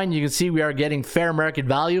my line. You can see we are getting fair market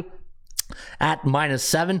value at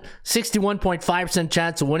 -7, 61.5%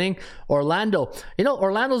 chance of winning. Orlando,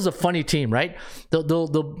 Orlando's a funny team, right?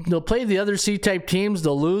 They'll play the other C-type teams,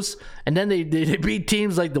 they'll lose, and then they beat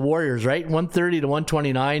teams like the Warriors, right? 130 to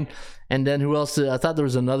 129. And then who else? I thought there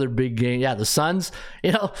was another big game. Yeah, the Suns.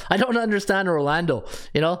 I don't understand Orlando.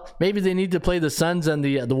 Maybe they need to play the Suns and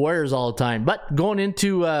the Warriors all the time. But going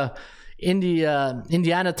into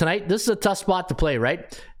Indiana tonight, this is a tough spot to play,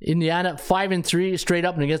 right? Indiana 5-3 straight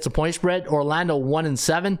up and against the point spread. Orlando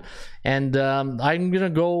 1-7, and I'm gonna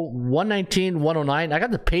go 119-109. I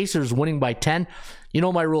got the Pacers winning by 10. You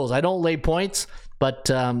know my rules. I don't lay points, but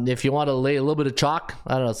if you want to lay a little bit of chalk,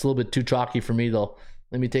 I don't know. It's a little bit too chalky for me though.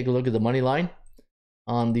 Let me take a look at the money line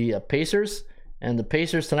on the Pacers, and the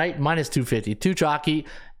Pacers tonight -250. Too chalky.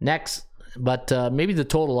 Next, but maybe the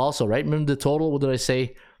total also, right? Remember the total? What did I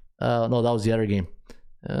say? No, that was the other game.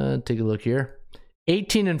 Take a look here.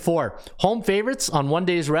 18-4. Home favorites on 1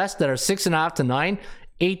 day's rest that are 6.5 to 9.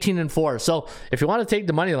 18-4. So if you want to take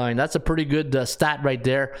the money line, that's a pretty good stat right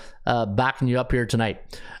there, backing you up here tonight.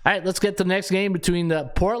 All right, let's get to the next game between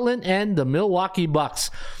the Portland and the Milwaukee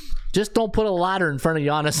Bucks. Just don't put a ladder in front of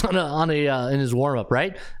Giannis in his warm up,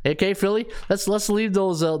 right? Okay, Philly. Let's leave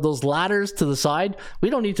those ladders to the side. We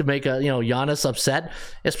don't need to make Giannis upset,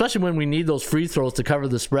 especially when we need those free throws to cover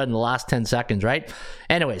the spread in the last 10 seconds, right?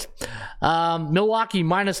 Anyways, Milwaukee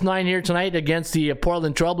 -9 here tonight against the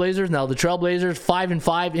Portland Trailblazers. Now the Trailblazers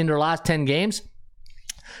 5-5 in their last 10 games.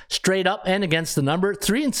 Straight up and against the number,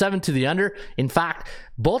 3-7 to the under. In fact,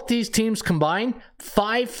 both these teams combined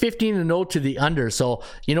 5-15-0 to the under. So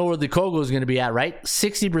you know where the Kogo is going to be at, right?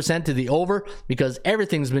 60% to the over, because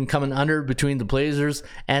everything's been coming under between the Blazers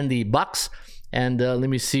and the Bucks. And let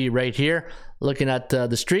me see right here, looking at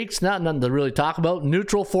the streaks, nothing to really talk about.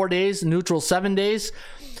 Neutral 4 days, neutral 7 days.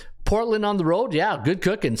 Portland on the road, yeah, good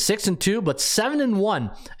cooking. 6-2, but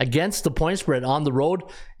 7-1 against the point spread on the road.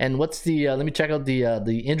 And what's the? Let me check out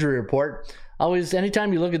the injury report. Always,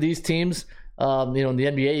 anytime you look at these teams, in the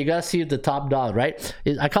NBA, you gotta see the top dog, right?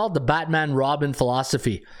 I call it the Batman Robin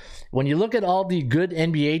philosophy. When you look at all the good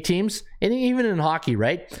NBA teams, and even in hockey,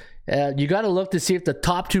 right? You got to look to see if the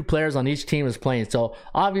top 2 players on each team is playing. So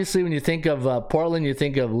obviously, when you think of Portland, you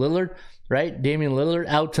think of Lillard, right? Damian Lillard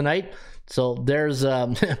out tonight. So there's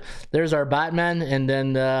our Batman, and then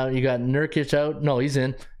you got Nurkic out. No, he's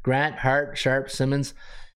in. Grant, Hart, Sharp, Simmons.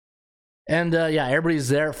 And everybody's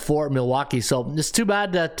there for Milwaukee. So it's too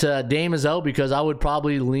bad that Dame is out, because I would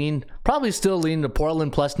probably still lean to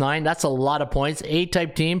Portland +9. That's a lot of points.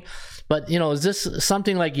 A-type team. But, is this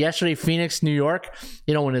something like yesterday, Phoenix, New York,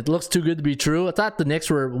 when it looks too good to be true? I thought the Knicks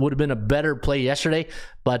would have been a better play yesterday,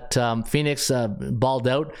 but Phoenix balled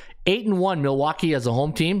out. 8-1 Milwaukee as a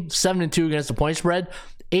home team, 7-2 against the point spread.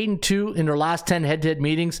 8-2 in their last 10 head-to-head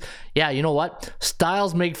meetings. Yeah, you know what?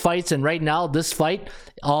 Styles make fights, and right now, this fight,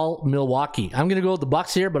 all Milwaukee. I'm going to go with the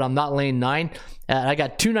Bucks here, but I'm not laying 9. I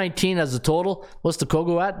got 219 as the total. What's the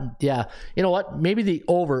Kogo at? Yeah, you know what? Maybe the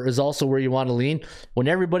over is also where you want to lean. When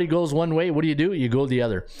everybody goes one way, what do? You go the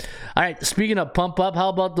other. All right, speaking of pump up, how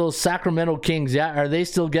about those Sacramento Kings? Yeah, are they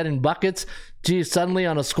still getting buckets? Geez, suddenly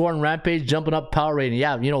on a scoring rampage, jumping up power rating.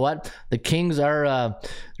 Yeah, you know what? The Kings are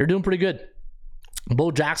they're doing pretty good.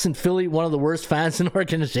 Bo Jackson, Philly, one of the worst fans in the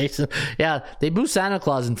organization. Yeah, they boo Santa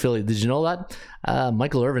Claus in Philly. Did you know that?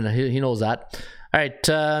 Michael Irvin, he knows that. All right,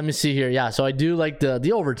 let me see here. Yeah, so I do like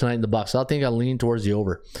the over tonight in the Bucks. I think I'll lean towards the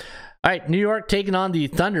over. All right, New York taking on the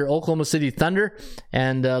Thunder, Oklahoma City Thunder,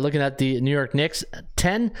 and looking at the New York Knicks,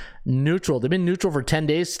 10 neutral. They've been neutral for 10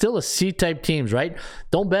 days. Still a C-type teams, right?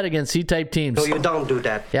 Don't bet against C-type teams. No, you don't do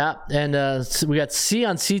that. Yeah, and so we got C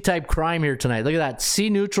on C-type crime here tonight. Look at that, C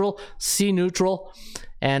neutral.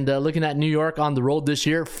 And looking at New York on the road this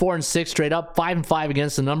year, 4-6 straight up, 5-5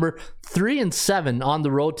 against the number, 3-7 on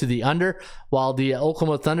the road to the under, while the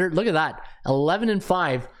Oklahoma Thunder, look at that,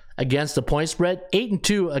 11-5 against the point spread,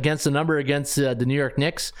 8-2 against the number against the New York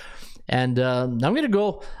Knicks. And I'm gonna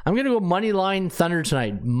go money line Thunder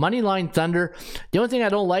tonight. Money line Thunder. The only thing I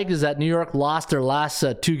don't like is that New York lost their last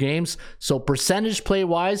 2 games. So percentage play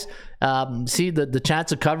wise, see the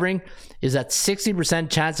chance of covering is at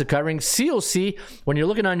 60% chance of covering. COC, when you're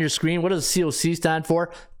looking on your screen, what does COC stand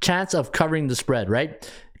for? Chance of covering the spread, right?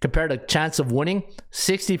 Compared to chance of winning,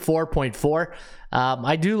 64.4.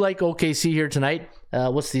 I do like OKC here tonight.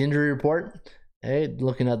 What's the injury report? Hey,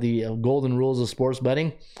 looking at the golden rules of sports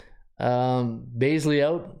betting. Baisley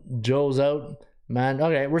out, Joe's out, man.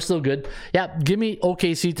 Okay, we're still good. Yeah, give me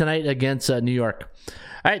OKC tonight against New York.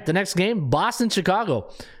 All right, the next game, Boston,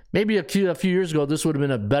 Chicago. Maybe a few years ago, this would have been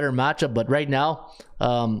a better matchup, but right now,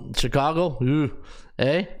 Chicago,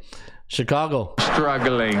 Chicago.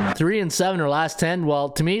 Struggling. 3-7 or last 10. Well,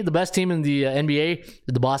 to me, the best team in the NBA is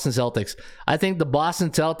the Boston Celtics. I think the Boston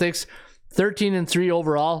Celtics, 13-3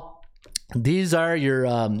 overall. These are your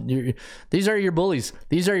bullies.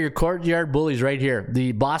 These are your courtyard bullies right here.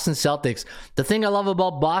 The Boston Celtics. The thing I love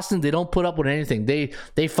about Boston, they don't put up with anything.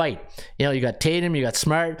 They fight. You know, you got Tatum, you got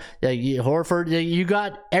Smart, Horford. You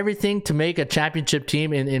got everything to make a championship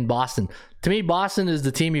team in Boston. To me, Boston is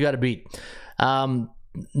the team you got to beat.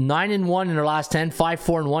 9-1 in their last 10,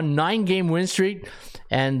 5-4-1, 9-game win streak,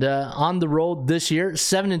 and on the road this year,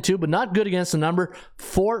 7-2, but not good against the number,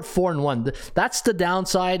 4-4-1. That's the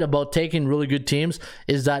downside about taking really good teams,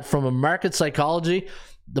 is that from a market psychology,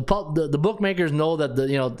 the bookmakers know that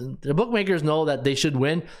the bookmakers know that they should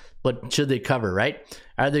win, but should they cover, right?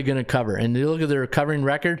 Are they going to cover? And you look at their covering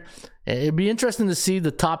record. It'd be interesting to see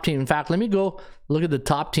the top team. In fact, let me go look at the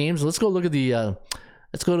top teams. Let's go look at the.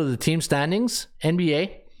 Let's go to the team standings,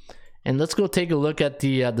 NBA, and let's go take a look at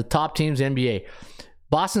the top teams, NBA.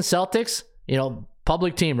 Boston Celtics,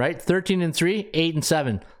 public team, right? 13-3,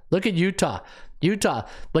 8-7. Look at Utah.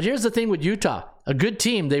 But here's the thing with Utah. A good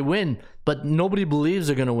team, they win, but nobody believes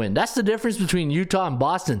they're going to win. That's the difference between Utah and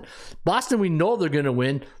Boston. Boston, we know they're going to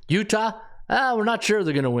win. Utah, we're not sure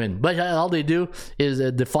they're going to win. But all they do is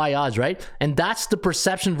defy odds, right? And that's the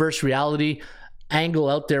perception versus reality angle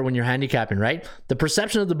out there when you're handicapping, right? The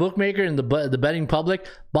perception of the bookmaker and the betting public,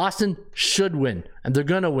 Boston should win, and they're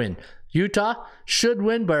gonna win. Utah should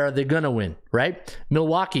win, but are they gonna win, right?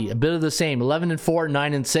 Milwaukee, a bit of the same, 11-4,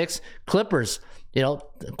 9-6. Clippers,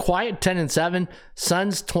 quiet 10-7.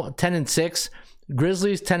 Suns 10-6.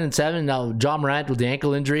 Grizzlies 10-7. Now John Morant with the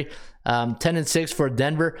ankle injury. 10-6 for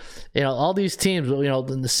Denver. All these teams,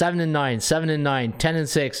 7-9, 7-9,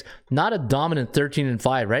 10-6, not a dominant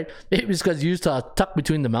 13-5, right? Maybe it's because Utah tucked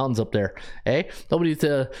between the mountains up there. Nobody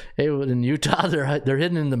in Utah, they're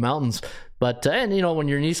hidden in the mountains. But and when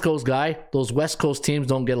you're an East Coast guy, those West Coast teams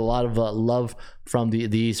don't get a lot of love from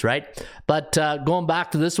the East, right? But going back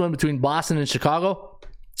to this one between Boston and Chicago.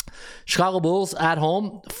 Chicago Bulls at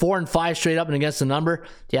home, 4-5 straight up and against the number.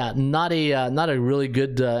 Yeah, not a really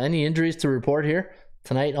good. Any injuries to report here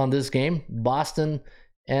tonight on this game? Boston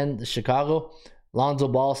and Chicago. Lonzo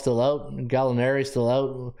Ball still out. Gallinari still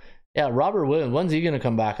out. Yeah, Robert Williams. When's he gonna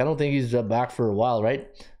come back? I don't think he's back for a while, right?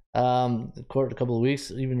 A couple of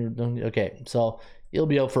weeks. Okay, so he'll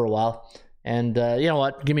be out for a while. And you know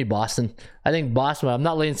what? Give me Boston. I think Boston. I'm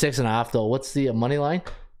not laying 6.5 though. What's the money line?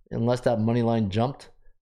 Unless that money line jumped.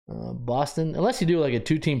 Boston, unless you do like a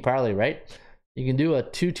 2-team parlay, right? You can do a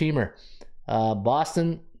 2-teamer.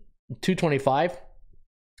 Boston 225.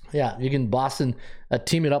 Yeah, you can Boston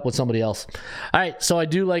team it up with somebody else. All right, so I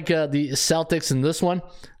do like the Celtics in this one.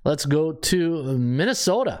 Let's go to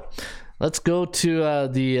Minnesota. Let's go to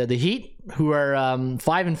the Heat, who are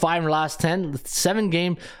 5-5 in their last 10,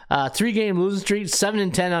 3-game losing streak,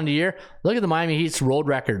 7-10 on the year. Look at the Miami Heat's road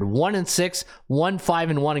record: 1-6,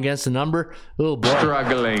 1-5-1 against the number. Oh boy,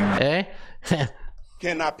 Struggling.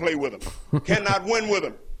 Cannot play with them. Cannot win with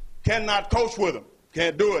them. Cannot coach with them.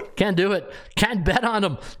 Can't do it. Can't do it. Can't bet on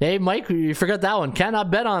them. Hey, Mike, you forgot that one. Cannot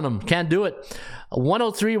bet on them. Can't do it.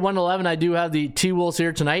 103, 111. I do have the T-Wolves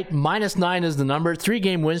here tonight. -9 is the number.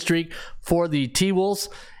 3-game win streak for the T-Wolves.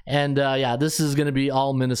 And yeah, this is going to be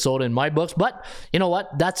all Minnesota in my books. But you know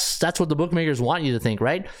what? That's what the bookmakers want you to think,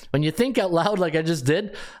 right? When you think out loud like I just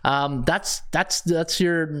did,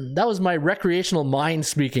 that was my recreational mind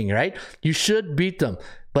speaking, right? You should beat them.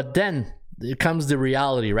 But then it comes the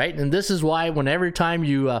reality, right? And this is why when every time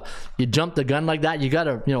you jump the gun like that, you got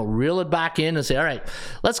to reel it back in and say, all right,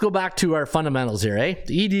 let's go back to our fundamentals here, eh?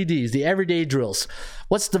 The EDDs, the everyday drills.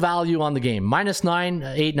 What's the value on the game? -9,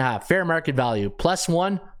 8.5. Fair market value.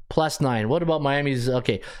 +1, +9. What about Miami's?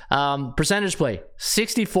 Okay. Percentage play,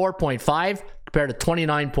 64.5 compared to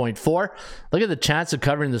 29.4. Look at the chance of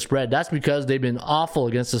covering the spread. That's because they've been awful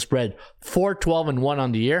against the spread. 4-12-1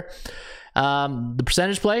 on the year. The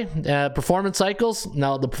percentage play, performance cycles.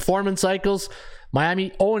 Now the performance cycles,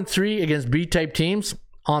 Miami 0-3 against B-type teams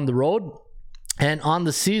on the road, and on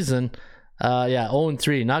the season,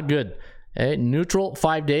 0-3, not good. Okay, neutral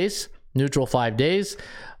 5 days.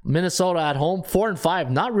 Minnesota at home 4-5,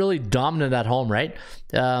 not really dominant at home, right?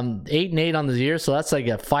 8-8 on the year, so that's like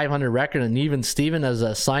a 500 record, and even Steven, as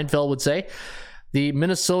Seinfeld would say. The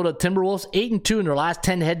Minnesota Timberwolves 8-2 in their last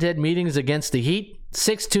 10 head-to-head meetings against the Heat.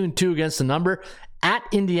 6-2-2 against the number. At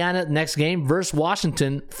Indiana next game versus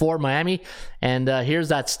Washington for Miami. And here's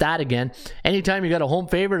that stat again. Anytime you got a home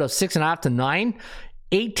favorite of 6.5 to 9,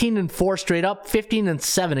 18-4 straight up,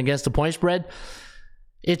 15-7 against the point spread.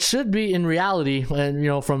 It should be in reality,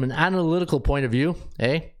 and from an analytical point of view,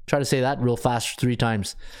 try to say that real fast 3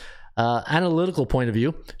 times. Analytical point of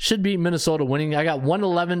view, should be Minnesota winning. I got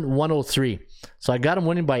 111-103. So I got them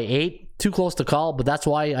winning by 8. Too close to call, but that's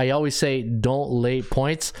why I always say don't lay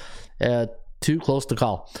points. Too close to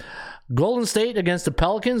call. Golden State against the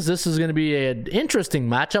Pelicans. This is going to be an interesting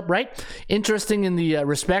matchup, right? Interesting in the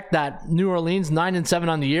respect that New Orleans 9-7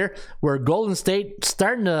 on the year, where Golden State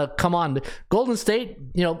starting to come on. Golden State,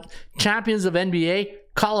 champions of NBA.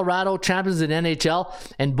 Colorado champions in NHL,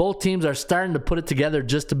 and both teams are starting to put it together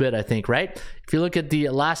just a bit, I think, right? If you look at the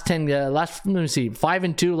last 10,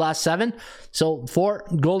 5-2, last 7. So for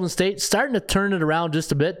Golden State, starting to turn it around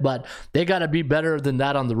just a bit, but they got to be better than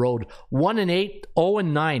that on the road. 1-8,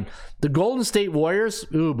 0-9. The Golden State Warriors,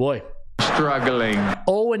 ooh boy. Struggling.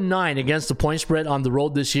 0-9 against the point spread on the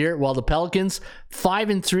road this year, while the Pelicans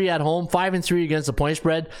 5-3 at home, 5-3 against the point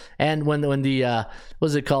spread. And when the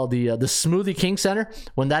what's it called, the Smoothie King Center,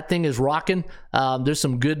 when that thing is rocking, there's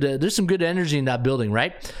some good energy in that building,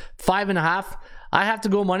 right? 5.5. I have to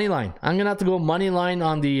go money line. I'm gonna have to go money line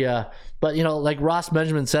on the. But like Ross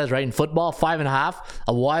Benjamin says, right, in football, 5.5.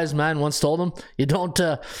 A wise man once told him, you don't.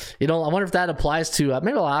 I wonder if that applies to.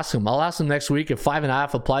 Maybe I'll ask him. I'll ask him next week if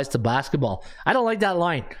 5.5 applies to basketball. I don't like that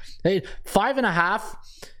line. Hey, 5.5.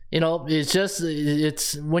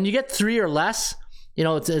 It's when you get 3 or less.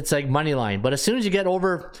 It's like money line. But as soon as you get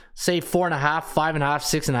over, say 4.5, 5.5,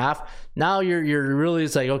 6.5, now you're really,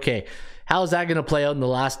 it's like, okay, how is that going to play out in the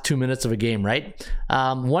last 2 minutes of a game, right?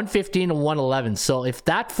 115 and 111. So if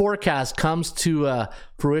that forecast comes to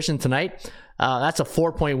fruition tonight, that's a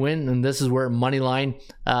 4-point win, and this is where money line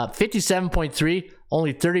 57.3,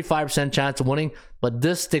 only 35% chance of winning, but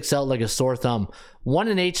this sticks out like a sore thumb.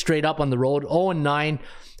 1-8 straight up on the road, 0-9.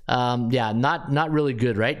 Not really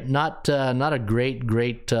good, right? Not a great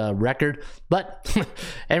record, but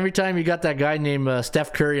every time you got that guy named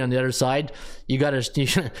Steph Curry on the other side, you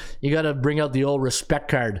gotta bring out the old respect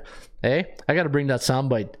card. Hey, I gotta bring that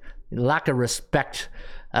soundbite. Lack of respect.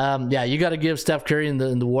 You gotta give Steph Curry and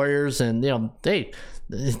the Warriors, and hey,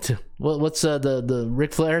 what's the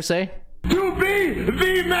Ric Flair say? To be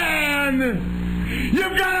the man,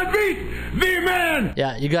 you gotta beat the man.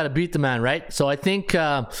 Yeah, you gotta beat the man, right? So I think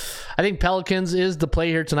Pelicans is the play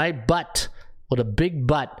here tonight, but with a big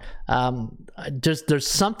but. There's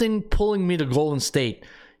something pulling me to Golden State.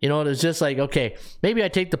 It's just like, okay, maybe I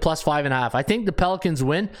take the +5.5. I think the Pelicans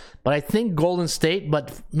win, but I think Golden State.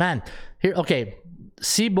 But man, here, okay,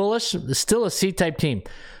 C bullish is still a C-type team.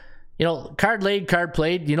 Card laid, card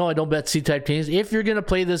played. I don't bet C-type teams. If you're going to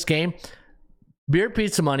play this game, beer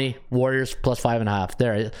pizza money, Warriors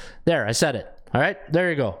 +5.5. There, I said it. All right, there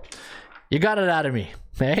you go. You got it out of me.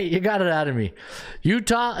 Hey, you got it out of me.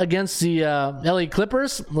 Utah against the LA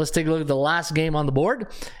Clippers. Let's take a look at the last game on the board.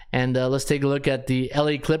 And let's take a look at the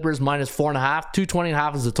LA Clippers -4.5.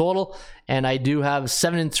 220.5 is the total. And I do have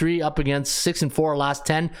 7-3 up against 6-4 last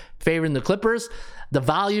 10, favoring the Clippers. The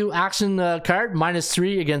value action card,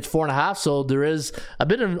 -3 against 4.5. So there is a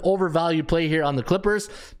bit of an overvalue play here on the Clippers.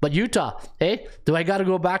 But Utah, hey, do I got to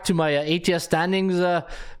go back to my ATS standings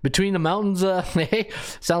between the mountains? Hey,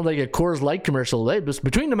 sounds like a Coors Light commercial. Hey, but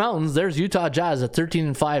between the mountains, there's Utah Jazz at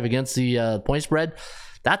 13-5 against the point spread.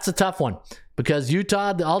 That's a tough one because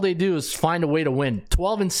Utah, all they do is find a way to win.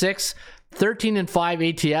 12-6.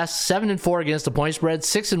 13-5 ATS, 7-4 against the point spread,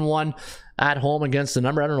 6-1 at home against the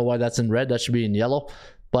number. I don't know why that's in red. That should be in yellow.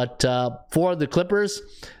 But for the Clippers,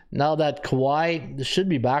 now that Kawhi should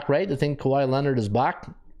be back, right? I think Kawhi Leonard is back.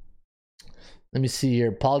 Let me see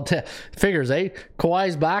here. Paul figures,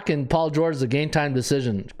 Kawhi's back and Paul George is a game time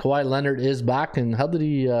decision. Kawhi Leonard is back, and how did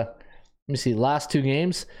he? Let me see. Last 2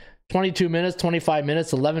 games, 22 minutes, 25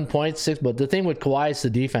 minutes, 11 points, 6. But the thing with Kawhi is the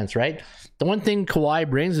defense, right? The one thing Kawhi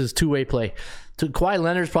brings is two-way play. Kawhi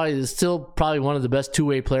Leonard is still one of the best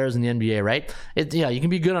two-way players in the NBA, right? You can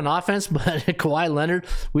be good on offense, but Kawhi Leonard,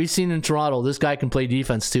 we've seen in Toronto, this guy can play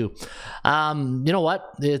defense too. You know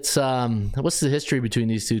what? It's what's the history between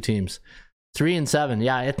these two teams? 3-7.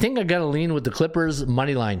 Yeah, I think I gotta lean with the Clippers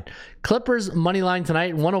money line. Clippers money line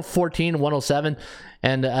tonight, 114-107,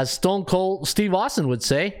 and as Stone Cold Steve Austin would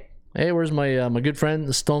say, hey, where's my my good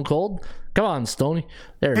friend Stone Cold? Come on, Stoney.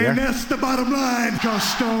 There we are. And that's the bottom line, because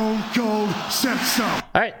Stone Cold said so.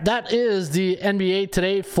 All right, that is the NBA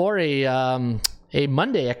today for a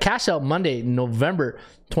Monday, a cash out Monday, November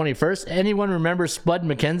 21st. Anyone remember Spud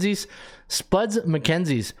McKenzie's? Spuds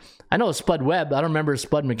McKenzie's. I know Spud Webb. I don't remember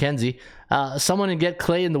Spud McKenzie. Someone can get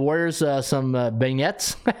Clay and the Warriors some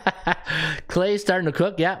beignets. Clay's starting to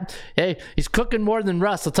cook. Yeah. Hey, he's cooking more than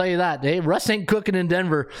Russ. I'll tell you that. Hey, Russ ain't cooking in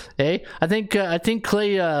Denver. Hey, I think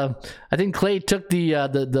Clay took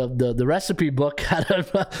the recipe book out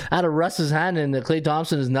of Russ's hand, and Klay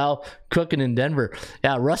Thompson is now cooking in Denver.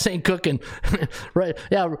 Yeah, Russ ain't cooking. Right.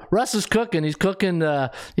 Yeah, Russ is cooking. He's cooking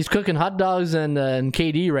hot dogs and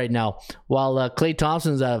KD right now, while Klay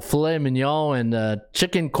Thompson's filet mignon and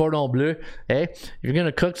chicken cordon bleu. Hey, if you're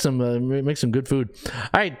gonna cook make some good food. All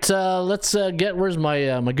right, let's get. Where's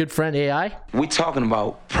my good friend AI? We talking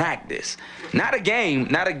about practice, not a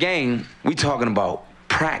game. We talking about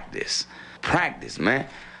practice, man.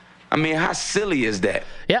 I mean, how silly is that?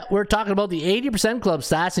 Yeah, we're talking about the 80% Club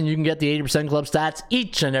stats, and you can get the 80% Club stats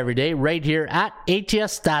each and every day right here at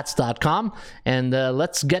atsstats.com. And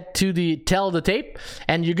let's get to the tell of the tape.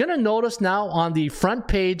 And you're going to notice now on the front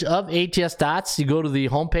page of ATS Stats, you go to the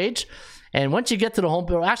homepage. And once you get to the home,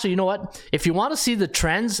 actually, you know what? If you want to see the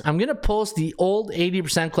trends, I'm going to post the old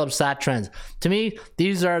 80% Club stat trends. To me,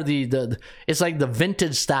 these are it's like the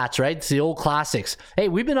vintage stats, right? It's the old classics. Hey,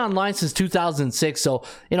 we've been online since 2006. So,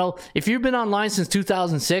 if you've been online since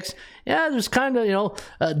 2006, yeah, there's kind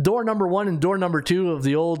of, door number 1 and door number 2 of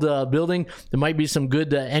the old building. There might be some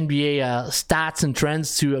good NBA stats and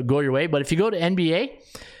trends to go your way. But if you go to NBA,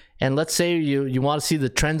 and let's say you want to see the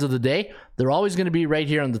trends of the day, they're always going to be right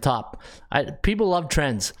here on the top. People love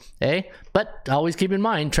trends, but always keep in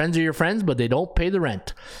mind, trends are your friends, but they don't pay the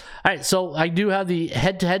rent. All right, so I do have the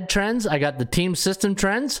head-to-head trends. I got the team system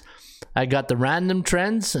trends. I got the random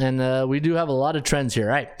trends, and we do have a lot of trends here.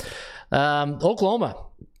 All right, Oklahoma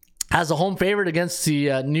has a home favorite against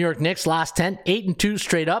the New York Knicks last 10, 8-2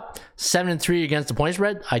 straight up, 7-3 against the point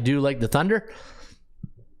spread. I do like the Thunder.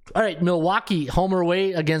 All right, Milwaukee home or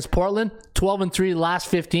away against Portland, 12-3 last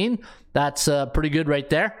 15. That's pretty good right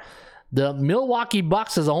there. The Milwaukee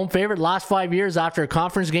Bucks as a home favorite last 5 years after a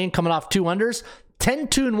conference game, coming off 2 unders,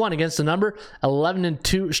 10-2-1 against the number,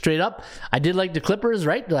 11-2 straight up. I did like the Clippers,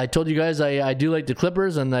 right? I told you guys I do like the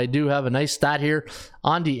Clippers, and I do have a nice stat here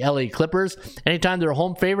on the LA Clippers. Anytime they're a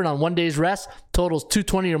home favorite on 1 day's rest, totals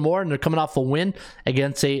 220 or more, and they're coming off a win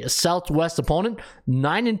against a Southwest opponent,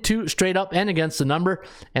 9-2 straight up and against the number.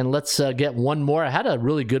 And let's get one more. I had a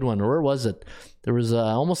really good one. Where was it? There was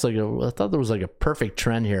almost like I thought there was like a perfect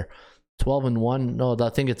trend here. 12-1. No, I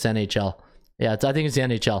think it's NHL. Yeah, I think it's the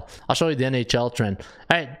NHL. I'll show you the NHL trend.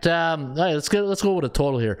 All right, let's go with a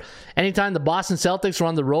total here. Anytime the Boston Celtics were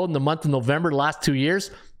on the road in the month of November, the last 2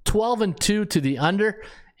 years, 12-2 to the under.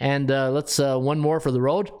 And let's one more for the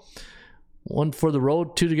road. One for the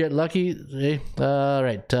road, 2 to get lucky. Okay. All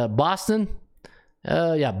right, Boston.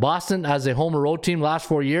 Boston as a home or road team last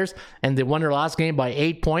 4 years, and they won their last game by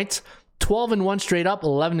 8 points. 12-1 straight up,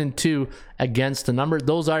 11-2 against the number.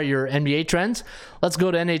 Those are your NBA trends. Let's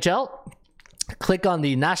go to NHL. Click on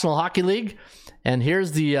the National Hockey League, and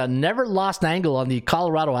here's the never lost angle on the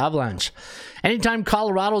Colorado Avalanche. Anytime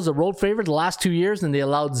Colorado's a road favorite the last 2 years, and they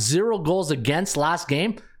allowed 0 goals against last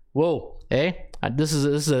game. Whoa, this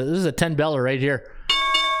is a 10-beller right here.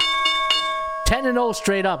 10-0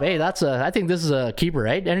 straight up. Hey, I think this is a keeper,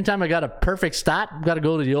 right? Anytime I got a perfect stat, got to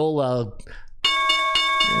go to the old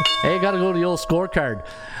scorecard.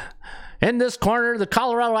 In this corner, the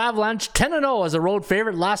Colorado Avalanche 10-0 as a road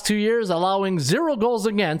favorite last 2 years, allowing 0 goals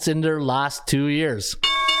against in their last 2 years.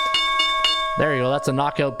 There you go. That's a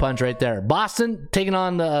knockout punch right there. Boston taking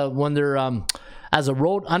on when they're as a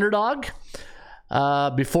road underdog.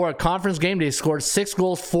 before a conference game. They scored 6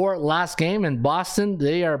 goals for last game. And Boston,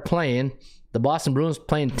 the Boston Bruins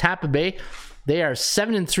playing Tampa Bay. They are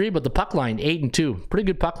 7-3, but the puck line 8-2. Pretty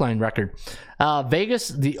good puck line record. Vegas,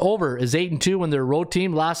 the over is 8-2 when they're a road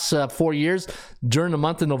team. Last 4 years during the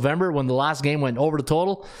month of November when the last game went over the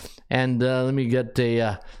total. And let me get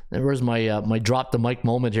where's my drop the mic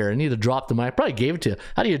moment here? I need to drop the mic. I probably gave it to you.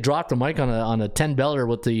 How do you drop the mic on a 10-beller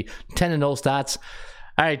with the 10-0 stats?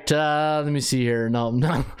 All right, let me see here.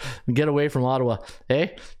 No, get away from Ottawa.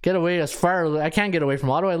 Hey, get away as far. I can't get away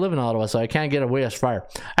from Ottawa. I live in Ottawa, so I can't get away as far.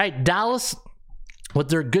 All right, Dallas, with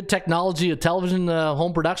their good technology of television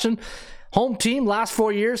home production. Home team, last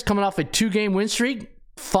 4 years, coming off a 2-game win streak.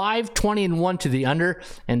 5-20-1 to the under.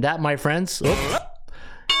 And that, my friends, is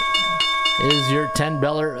your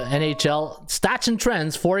 10-beller NHL stats and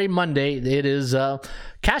trends for a Monday. It is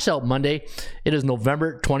Cash Out Monday. It is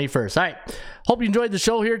November 21st. All right. Hope you enjoyed the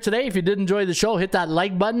show here today. If you did enjoy the show, hit that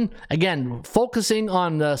like button. Again, focusing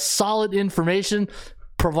on solid information,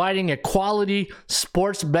 providing a quality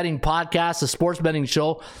sports betting podcast, a sports betting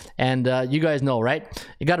show. And you guys know, right?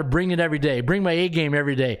 You got to bring it every day. Bring my A game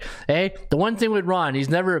every day. Hey, the one thing with Ron, he's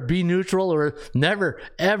never a B neutral or never,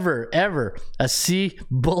 ever, ever a C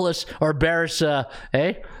bullish or bearish.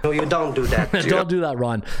 Hey? No, you don't do that. Don't do that,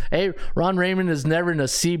 Ron. Hey, Ron Raymond is never in a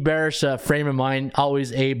C bearish frame of mind,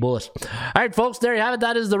 always A bullish. All right, folks, there you have it.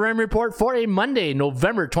 That is the Ram Report for a Monday,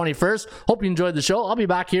 November 21st. Hope you enjoyed the show. I'll be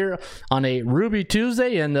back here on a Ruby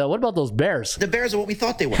Tuesday. And what about those Bears? The Bears are what we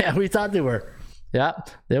thought they were. Yeah, we thought they were. Yeah,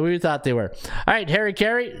 we thought they were. All right, Harry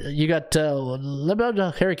Carey, you got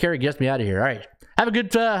Harry Carey gets me out of here. All right, have a good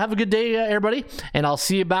day, everybody, and I'll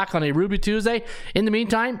see you back on a Ruby Tuesday. In the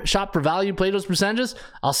meantime, shop for value, play those percentages.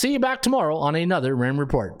 I'll see you back tomorrow on another Ram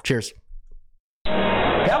Report. Cheers.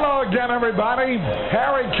 Hello again, everybody.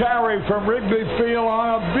 Harry Carey from Wrigley Field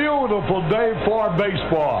on a beautiful day for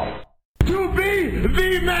baseball. To be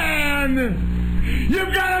the man,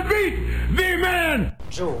 you've got to beat the man.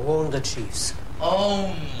 Joe own the Chiefs.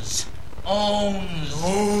 Owns. Owns.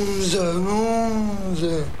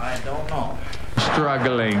 I don't know.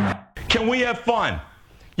 Struggling. Can we have fun?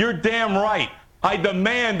 You're damn right. I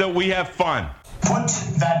demand that we have fun. Put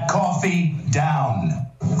that coffee down.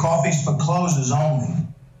 Coffee's for closers only.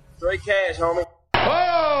 Straight cash, homie.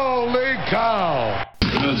 Holy cow!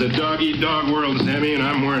 It's a dog-eat-dog world, Sammy, and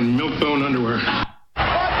I'm wearing milk-bone underwear. What the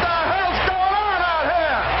hell's going on out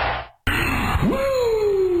here?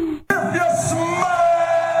 Woo! If you smell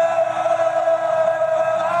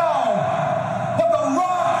what the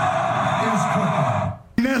Rock is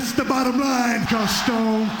cooking. That's the bottom line, cause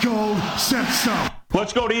Stone Cold said so.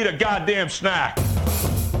 Let's go to eat a goddamn snack.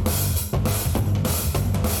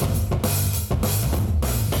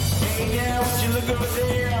 Hey, yeah, would you look over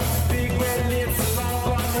there? Big red lips, long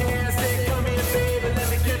blonde hair. Say, come here, baby, let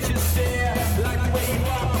me get you stare. Like the way you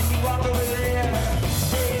walk when you walk over there.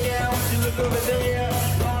 Hey, yeah, would you look over there?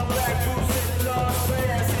 Long black boots and long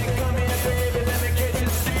square. Say, come here, baby, let me get you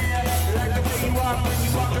stare. Like the way you walk when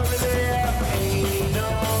you walk over there. Ain't no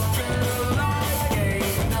girl like,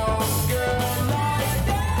 ain't no girl like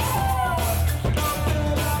that. No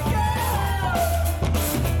girl like that.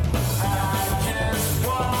 I just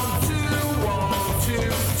want to talk to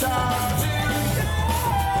you. Talk to you.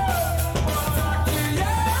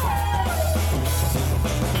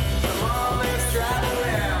 Come on, let's drive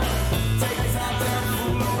around. Take the time down,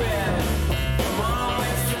 fool around. Come on,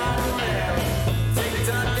 let's drive around. Take the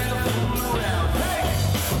time down, fool around. Hey!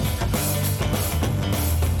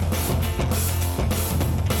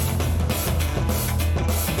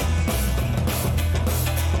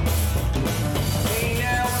 Hey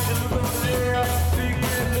now, would you look over there? Big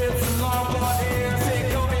red lips and long blonde hair. Say,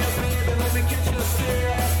 come here, baby, let me get you a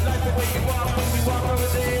stare. Like the way you walk when you walk over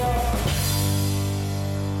there.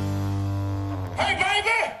 Hey, guys!